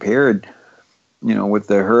unprepared, with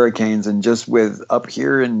the hurricanes, and just with up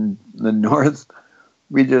here in the north,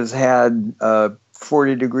 we just had a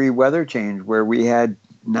 40-degree weather change where we had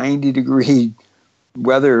 90-degree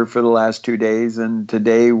weather for the last 2 days, and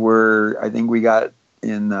today I think we got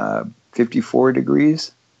in 54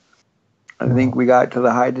 degrees. I think we got to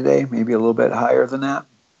the high today, maybe a little bit higher than that.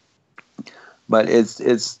 But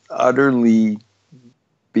it's utterly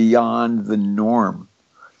beyond the norm,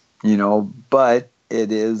 but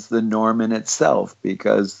it is the norm in itself,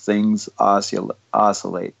 because things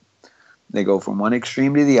oscillate. They go from one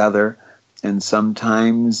extreme to the other, and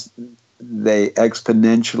sometimes they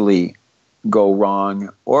exponentially go wrong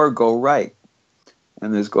or go right.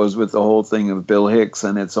 And this goes with the whole thing of Bill Hicks,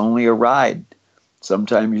 and it's only a ride.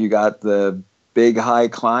 Sometimes you got the big high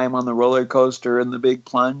climb on the roller coaster and the big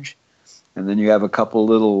plunge, and then you have a couple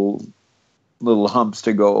little humps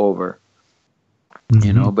to go over.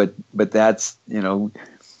 Mm-hmm. But that's,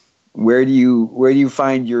 where do you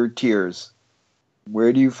find your tears?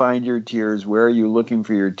 Where do you find your tears? Where are you looking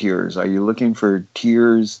for your tears? Are you looking for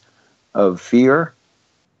tears of fear,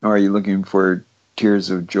 or are you looking for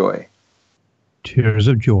tears of joy? Tears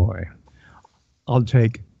of joy. I'll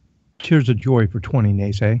take tears of joy for 20,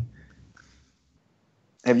 Ney Sey.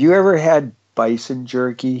 Have you ever had bison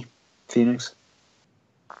jerky, Phoenix?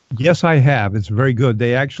 Yes, I have. It's very good.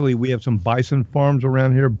 We have some bison farms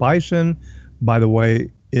around here. Bison, by the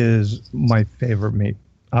way, is my favorite meat.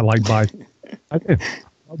 I like bison. I do.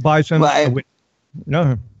 Bison. Well,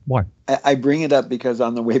 No, why? I bring it up because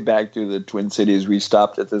on the way back through the Twin Cities, we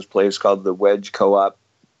stopped at this place called the Wedge Co-op.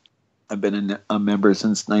 I've been a member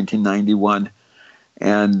since 1991,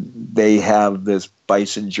 and they have this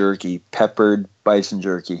bison jerky, peppered bison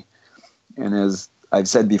jerky. And as I've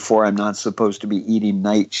said before, I'm not supposed to be eating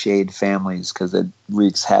nightshade families because it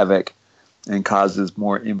wreaks havoc and causes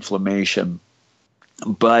more inflammation.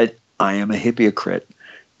 But I am a hypocrite,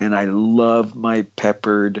 and I love my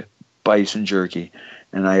peppered bison jerky.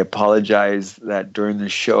 And I apologize that during the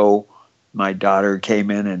show, my daughter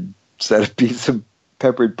came in and set a piece of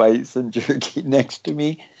peppered bison jerky next to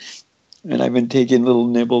me, and I've been taking little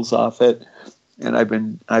nibbles off it. And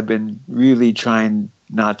I've been really trying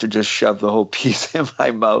not to just shove the whole piece in my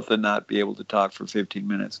mouth and not be able to talk for 15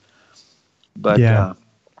 minutes. But yeah,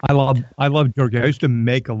 I love jerky. I used to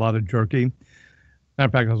make a lot of jerky. Matter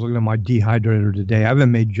of fact, I was looking at my dehydrator today. I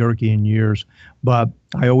haven't made jerky in years, but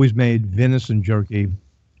I always made venison jerky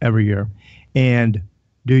every year. And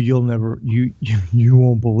dude, you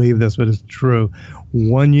won't believe this, but it's true.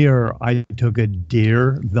 One year I took a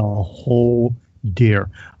deer, the whole deer.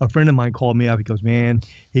 A friend of mine called me up. He goes, I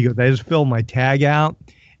just filled my tag out,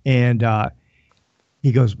 and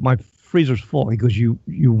he goes, my freezer's full. He goes, you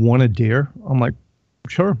want a deer? I'm like,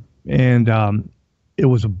 sure. And it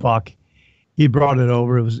was a buck. He brought it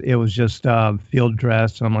over. It was just field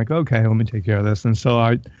dressed. And I'm like, okay, let me take care of this. And so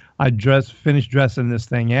I finished dressing this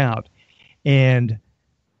thing out, and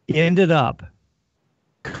ended up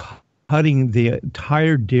cutting the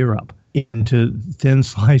entire deer up into thin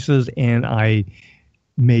slices, and I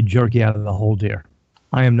made jerky out of the whole deer.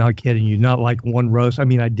 I am not kidding you. Not like one roast. I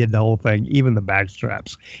mean, I did the whole thing, even the back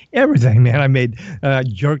straps, everything, man. I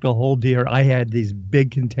jerked a whole deer. I had these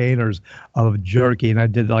big containers of jerky, and I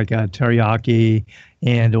did like a teriyaki,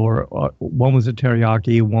 or one was a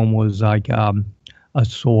teriyaki, one was like a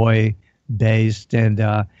soy based, and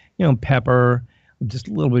pepper, just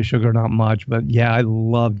a little bit of sugar, not much. But yeah, I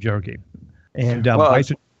love jerky, and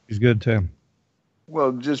bison is good too.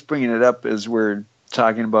 Well, just bringing it up as we're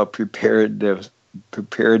talking about preparedness.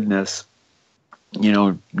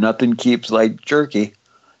 Nothing keeps like jerky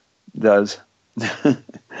does.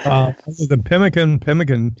 The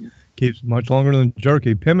pemmican keeps much longer than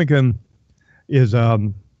jerky. Pemmican is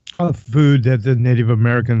a food that the Native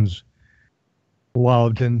Americans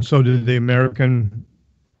loved, and so did the American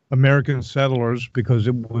settlers, because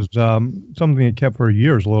it was something they kept for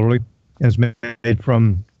years, literally. And it's made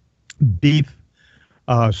from beef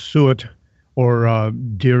suet, or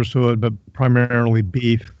deer suet, but primarily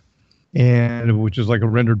beef, and which is like a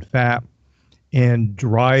rendered fat, and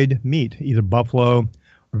dried meat, either buffalo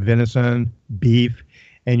or venison, beef.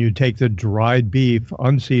 And you take the dried beef,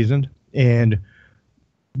 unseasoned, and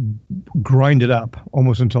grind it up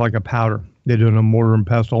almost into like a powder. They do it in a mortar and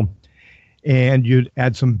pestle. And you'd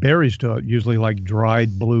add some berries to it, usually like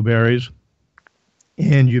dried blueberries.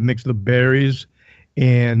 And you mix the berries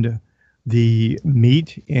and the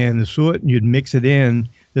meat and the suet, and you'd mix it in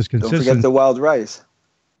this consistency. Don't forget the wild rice.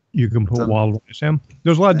 You can put wild rice in.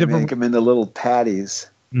 There's a lot of different. Make them into little patties.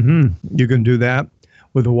 Mm-hmm. You can do that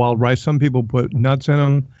with the wild rice. Some people put nuts in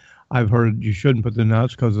them. I've heard you shouldn't put the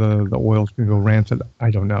nuts because the oils can go rancid.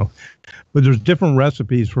 I don't know. But there's different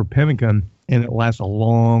recipes for pemmican, and it lasts a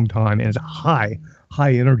long time. And it's a high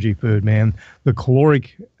energy food, man. The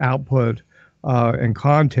caloric output and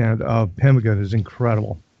content of pemmican is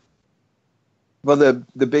incredible. Well,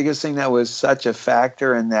 the biggest thing that was such a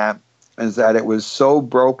factor in that is that it was so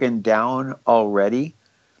broken down already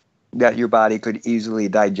that your body could easily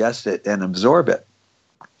digest it and absorb it.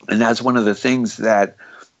 And that's one of the things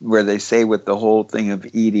where they say with the whole thing of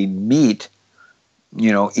eating meat,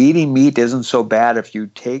 eating meat isn't so bad if you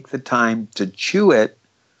take the time to chew it,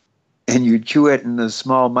 and you chew it in the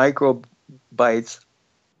small micro bites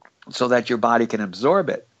so that your body can absorb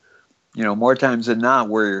it. More times than not,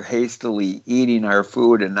 we're hastily eating our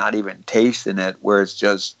food and not even tasting it, where it's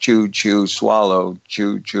just chew, chew, swallow,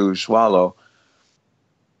 chew, chew, swallow.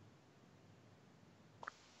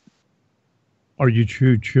 Are you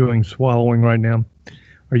chewing, swallowing right now?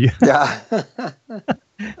 Are you? Yeah.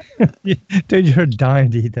 Dude, you're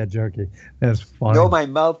dying to eat that jerky. That's funny. No, my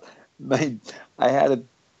mouth, I had a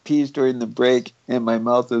piece during the break, and my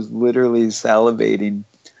mouth is literally salivating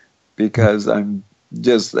because I'm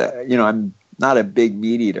just, I'm not a big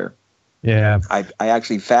meat eater. Yeah. I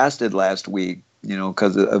actually fasted last week,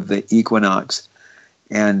 because of the equinox.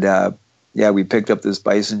 And, we picked up this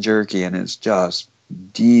bison jerky, and it's just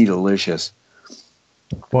delicious.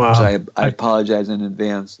 Wow. So I apologize in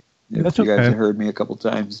advance if That's you guys okay. have heard me a couple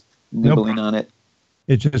times nibbling on it.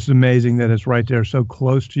 It's just amazing that it's right there, so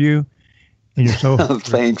close to you, and you're so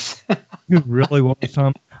Thanks. you really want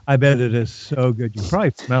some. I bet it is so good. You can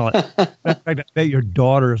probably smell it. In fact, I bet your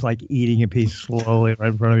daughter is like eating a piece slowly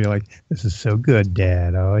right in front of you, like, this is so good,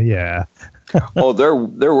 Dad. Oh yeah. Oh, they're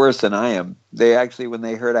worse than I am. They actually, when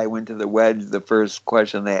they heard I went to the wedge, the first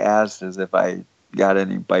question they asked is if I got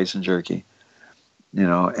any bison jerky. You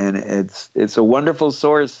know, and it's a wonderful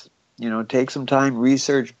source. You know, take some time,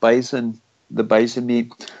 research bison, the bison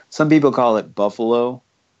meat. Some people call it buffalo,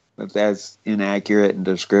 if that's inaccurate in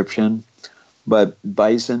description. But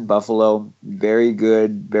bison, buffalo, very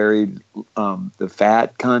good. The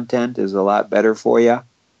fat content is a lot better for you.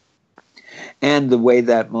 And the way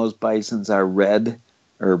that most bisons are bred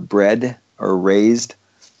or raised,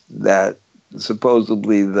 that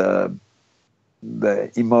supposedly the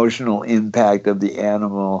emotional impact of the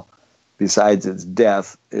animal, besides its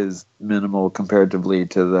death, is minimal comparatively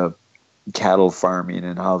to the cattle farming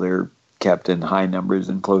and how they're kept in high numbers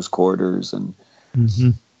in close quarters. And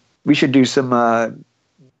we should do some more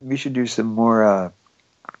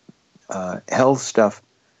health stuff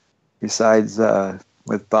besides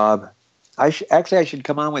with Bob. I should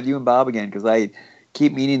come on with you and Bob again, because I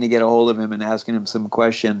keep meaning to get a hold of him and asking him some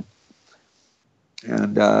question.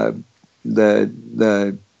 And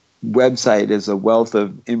the website is a wealth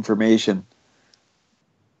of information.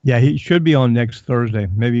 Yeah, he should be on next Thursday.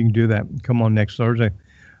 Maybe you can do that. Come on next Thursday.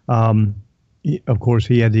 Of course,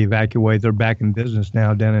 he had to evacuate. They're back in business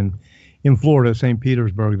now down in Florida, St.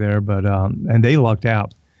 Petersburg there. But and they lucked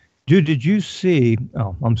out. Dude, did you see?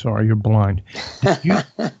 Oh, I'm sorry, you're blind.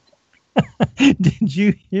 Did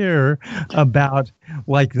you hear about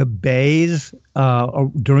like the bays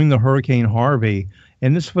during the Hurricane Harvey?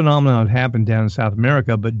 And this phenomenon happened down in South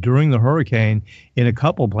America, but during the hurricane, in a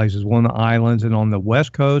couple of places, one of the islands and on the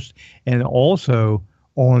West Coast, and also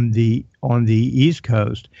on the East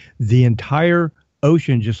Coast, the entire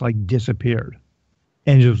ocean just like disappeared,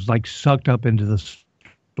 and it was like sucked up into the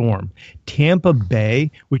storm. Tampa Bay,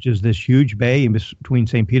 which is this huge bay in between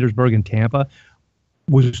St. Petersburg and Tampa,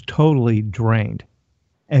 was totally drained.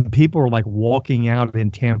 And people are like walking out in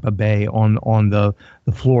Tampa Bay on the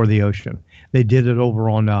floor of the ocean. They did it over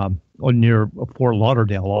on near Fort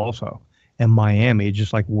Lauderdale also, and Miami. It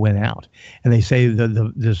just like went out. And they say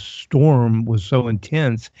the storm was so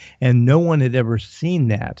intense, and no one had ever seen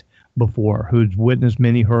that before. Who's witnessed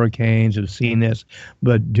many hurricanes, have seen this.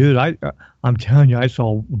 But dude, I'm telling you, I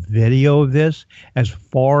saw video of this. As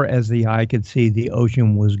far as the eye could see, the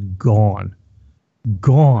ocean was gone.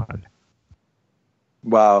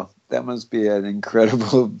 Wow, that must be an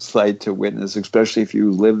incredible sight to witness, especially if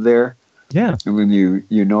you live there. Yeah. And when you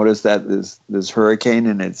notice that this hurricane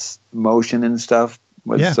and its motion and stuff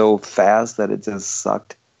was so fast that it just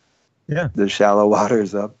sucked the shallow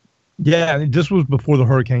waters up. Yeah, this was before the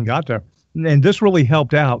hurricane got there. And this really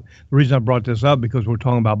helped out. The reason I brought this up, because we're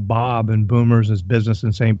talking about Bob and Boomers' his business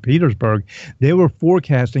in St. Petersburg. They were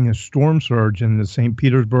forecasting a storm surge in the St.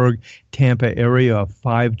 Petersburg, Tampa area of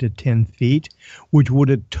 5 to 10 feet, which would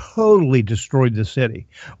have totally destroyed the city.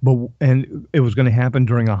 And it was going to happen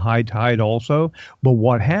during a high tide also. But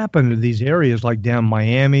what happened in these areas like down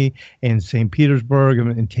Miami and St. Petersburg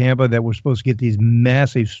and Tampa that were supposed to get these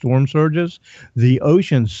massive storm surges, the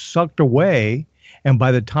ocean sucked away. And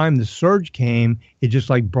by the time the surge came, it just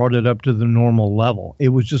like brought it up to the normal level. It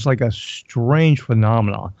was just like a strange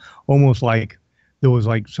phenomenon, almost like there was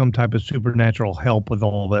like some type of supernatural help with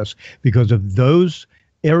all this, because if those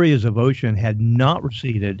areas of ocean had not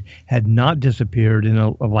receded, had not disappeared in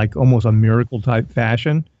a like almost a miracle type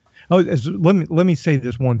fashion. Oh, let me say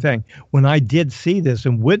this one thing. When I did see this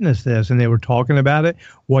and witness this, and they were talking about it,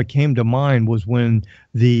 what came to mind was when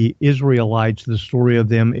the Israelites, the story of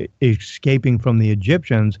them escaping from the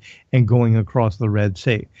Egyptians and going across the Red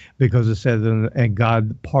Sea, because it said, and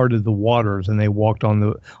God parted the waters, and they walked on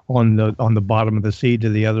the bottom of the sea to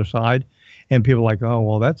the other side. And people are like, oh,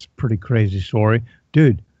 well, that's a pretty crazy story,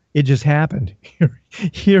 dude. It just happened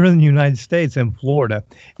here in the United States and Florida.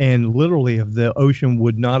 And literally, if the ocean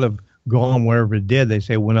would not have gone wherever it did, they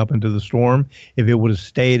say went up into the storm, if it would have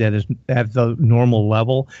stayed at the normal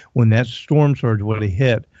level, when that storm surge would have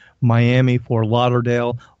hit Miami, Fort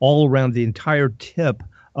Lauderdale, all around the entire tip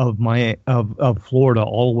of Florida,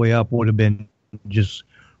 all the way up, would have been just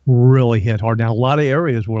really hit hard. Now, a lot of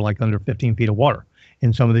areas were like under 15 feet of water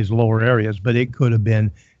in some of these lower areas, but it could have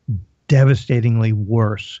been devastatingly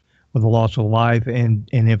worse with the loss of life and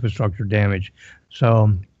infrastructure damage.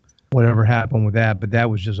 So whatever happened with that, but that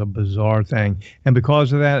was just a bizarre thing. And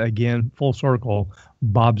because of that, again, full circle,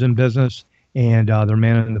 Bob's in business. and they're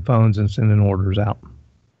manning the phones and sending orders out.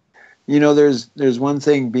 You know, there's one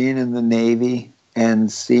thing being in the Navy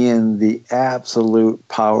and seeing the absolute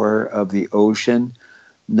power of the ocean.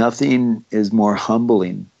 Nothing is more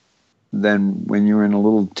humbling than when you're in a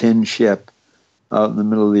little tin ship out in the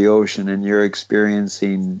middle of the ocean and you're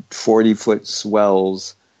experiencing 40-foot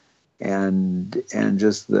swells and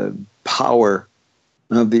just the power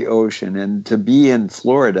of the ocean. And to be in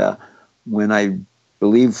Florida, when I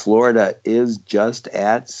believe Florida is just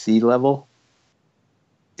at sea level,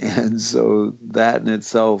 and so that in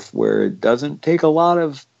itself, where it doesn't take a lot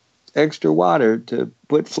of extra water to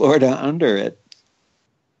put Florida under it.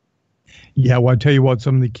 Yeah, well, I tell you what,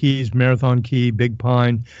 some of the keys, Marathon Key, Big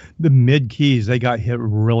Pine, the mid keys, they got hit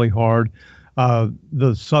really hard.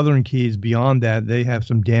 The southern keys beyond that, they have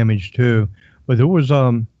some damage too. But there was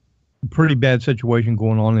a pretty bad situation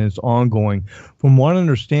going on, and it's ongoing. From what I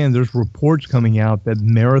understand, there's reports coming out that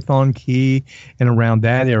Marathon Key and around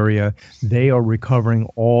that area, they are recovering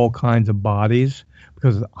all kinds of bodies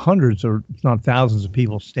because hundreds or if not thousands of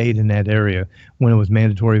people stayed in that area when it was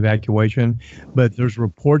mandatory evacuation. But there's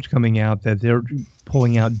reports coming out that they're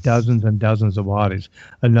pulling out dozens and dozens of bodies,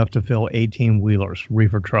 enough to fill 18-wheelers,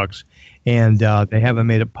 reefer trucks. And they haven't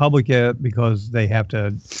made it public yet because they have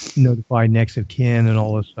to notify next of kin and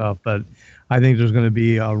all this stuff. But I think there's going to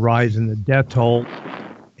be a rise in the death toll.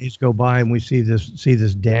 Days go by and we see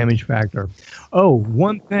this damage factor. Oh,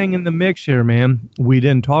 one thing in the mix here, man, we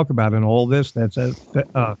didn't talk about in all this. That's an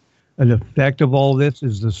effect of all this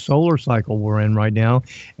is the solar cycle we're in right now.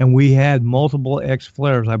 And we had multiple X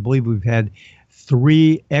flares. I believe we've had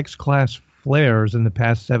 3 X-class flares in the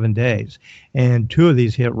past 7 days, and 2 of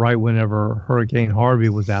these hit right whenever Hurricane Harvey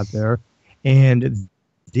was out there. And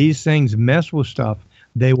these things mess with stuff.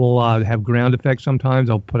 They will have ground effects sometimes.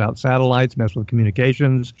 They'll put out satellites, mess with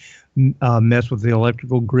communications, mess with the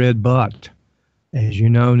electrical grid. But as you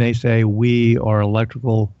know, Ney Sey, we are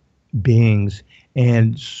electrical beings,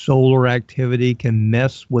 and solar activity can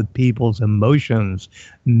mess with people's emotions,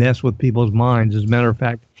 mess with people's minds. As a matter of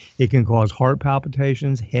fact, it can cause heart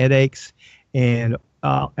palpitations, headaches, and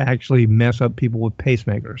actually mess up people with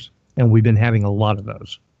pacemakers. And we've been having a lot of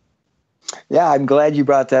those. Yeah, I'm glad you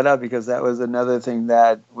brought that up because that was another thing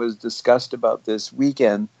that was discussed about this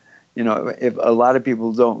weekend. You know, if a lot of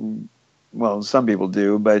people don't, well, some people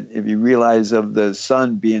do, but if you realize of the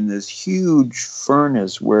sun being this huge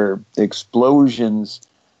furnace where explosions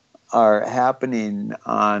are happening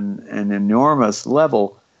on an enormous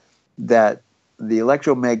level, that the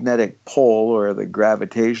electromagnetic pole or the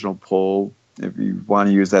gravitational pole, if you want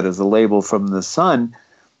to use that as a label from the sun,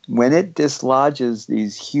 when it dislodges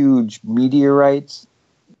these huge meteorites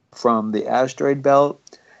from the asteroid belt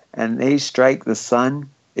and they strike the sun,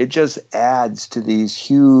 it just adds to these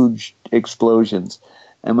huge explosions.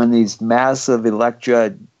 And when these massive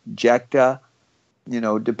ejecta, you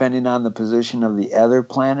know, depending on the position of the other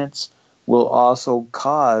planets, will also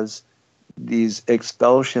cause these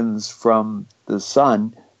expulsions from the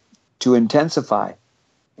sun to intensify.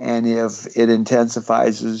 And if it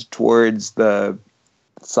intensifies towards the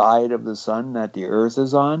side of the sun that the Earth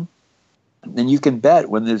is on, then you can bet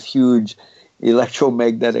when this huge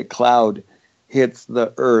electromagnetic cloud hits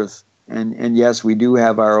the Earth, and yes, we do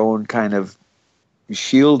have our own kind of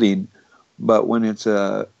shielding, but when it's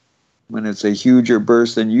a huger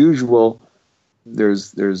burst than usual,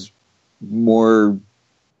 there's more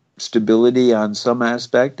stability on some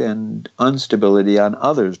aspect and instability on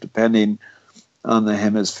others, depending on the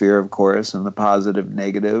hemisphere, of course, and the positive,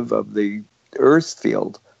 negative of the Earth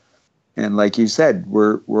field. And like you said,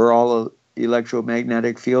 we're all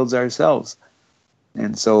electromagnetic fields ourselves.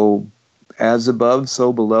 And so as above,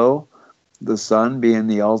 so below, the sun being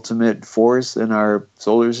the ultimate force in our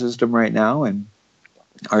solar system right now, and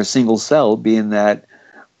our single cell being that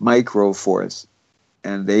micro force.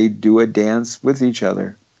 And they do a dance with each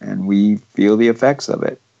other, and we feel the effects of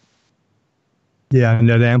it. Yeah, and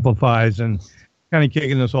that amplifies and kind of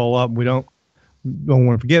kicking us all up. We don't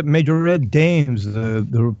want to forget Major Ed Dames,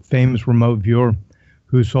 the famous remote viewer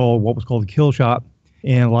who saw what was called a kill shot.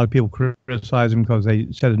 And a lot of people criticize him because they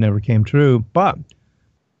said it never came true. But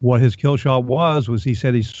what his kill shot was he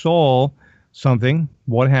said he saw something.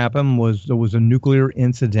 What happened was there was a nuclear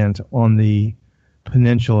incident on the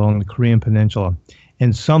peninsula, on the Korean peninsula.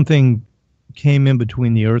 And something came in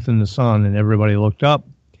between the Earth and the sun, and everybody looked up.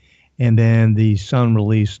 And then the sun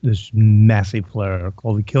released this massive flare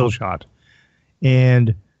called the kill shot.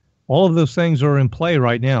 And all of those things are in play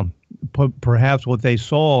right now. Perhaps what they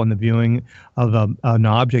saw in the viewing of an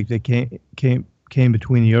object that came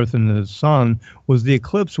between the Earth and the Sun was the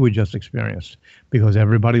eclipse we just experienced, because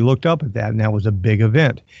everybody looked up at that, and that was a big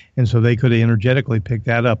event. And so they could energetically pick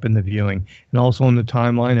that up in the viewing. And also in the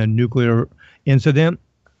timeline, a nuclear incident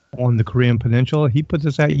on the Korean Peninsula. He put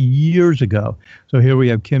this out years ago. So here we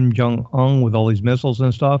have Kim Jong-un with all these missiles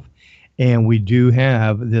and stuff, and we do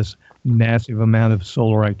have this massive amount of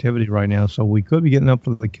solar activity right now. So we could be getting up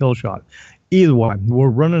for the kill shot. Either way, we're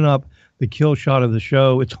running up the kill shot of the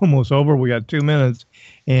show. It's almost over. We got 2 minutes,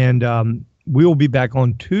 and we will be back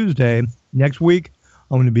on Tuesday next week.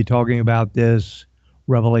 I'm going to be talking about this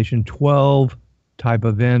Revelation 12 type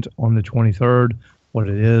event on the 23rd, what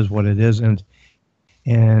it is, what it isn't,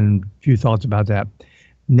 and a few thoughts about that.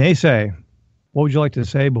 Ney Sey, what would you like to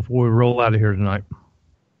say before we roll out of here tonight?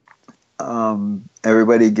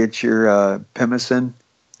 Everybody get your pemmican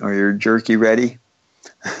or your jerky ready,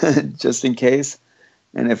 just in case.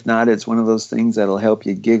 And if not, it's one of those things that'll help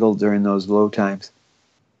you giggle during those low times.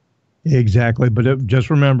 Exactly. But just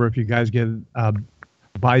remember, if you guys get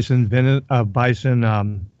bison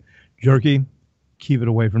jerky, keep it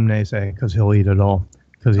away from Ney Sey, because he'll eat it all.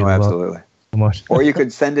 Oh, absolutely. So much. Or you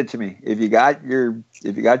could send it to me. If you got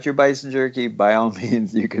your bison jerky, by all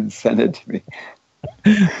means, you can send it to me.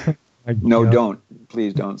 No, don't.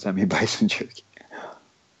 Please don't send me bison jerky.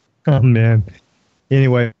 Oh, man.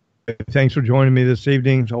 Anyway, thanks for joining me this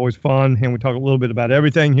evening. It's always fun, and we talk a little bit about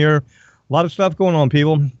everything here. A lot of stuff going on,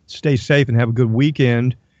 people. Stay safe and have a good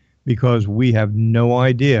weekend, because we have no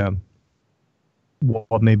idea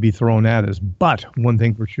what may be thrown at us. But one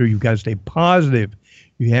thing for sure, you've got to stay positive.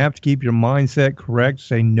 You have to keep your mindset correct.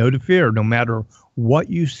 Say no to fear, no matter what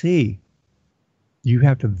you see. You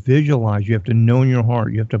have to visualize. You have to know in your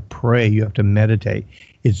heart. You have to pray. You have to meditate.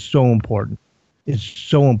 It's so important. It's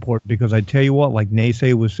so important, because I tell you what, like Ney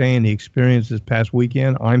Sey was saying, the experience this past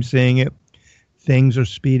weekend, I'm seeing it. Things are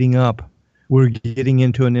speeding up. We're getting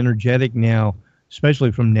into an energetic now,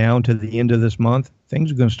 especially from now to the end of this month.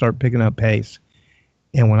 Things are going to start picking up pace.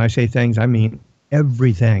 And when I say things, I mean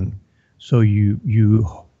everything. So you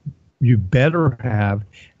better have,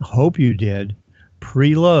 hope you did,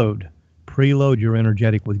 preload your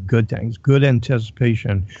energetic with good things, good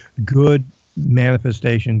anticipation, good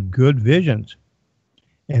manifestation, good visions,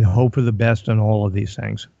 and hope for the best in all of these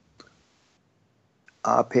things.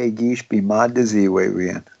 Ape gish bimad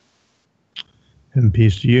ziwe. And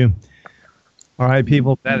peace to you. All right,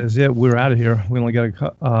 people, that is it. We're out of here. We only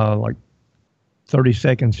got like 30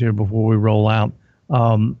 seconds here before we roll out.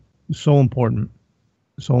 So important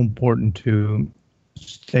to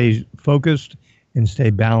stay focused and stay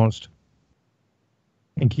balanced,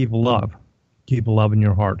 and keep love in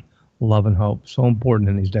your heart, love and hope. So important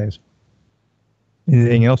in these days.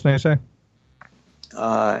 Anything else, Ney Sey?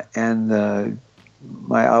 And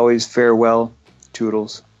my always farewell,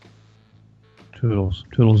 toodles. Toodles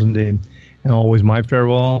indeed. And always my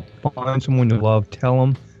farewell. Find someone you love, tell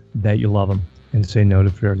them that you love them, and say no to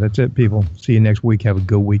fear. That's it, people. See you next week. Have a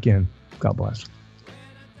good weekend. God bless.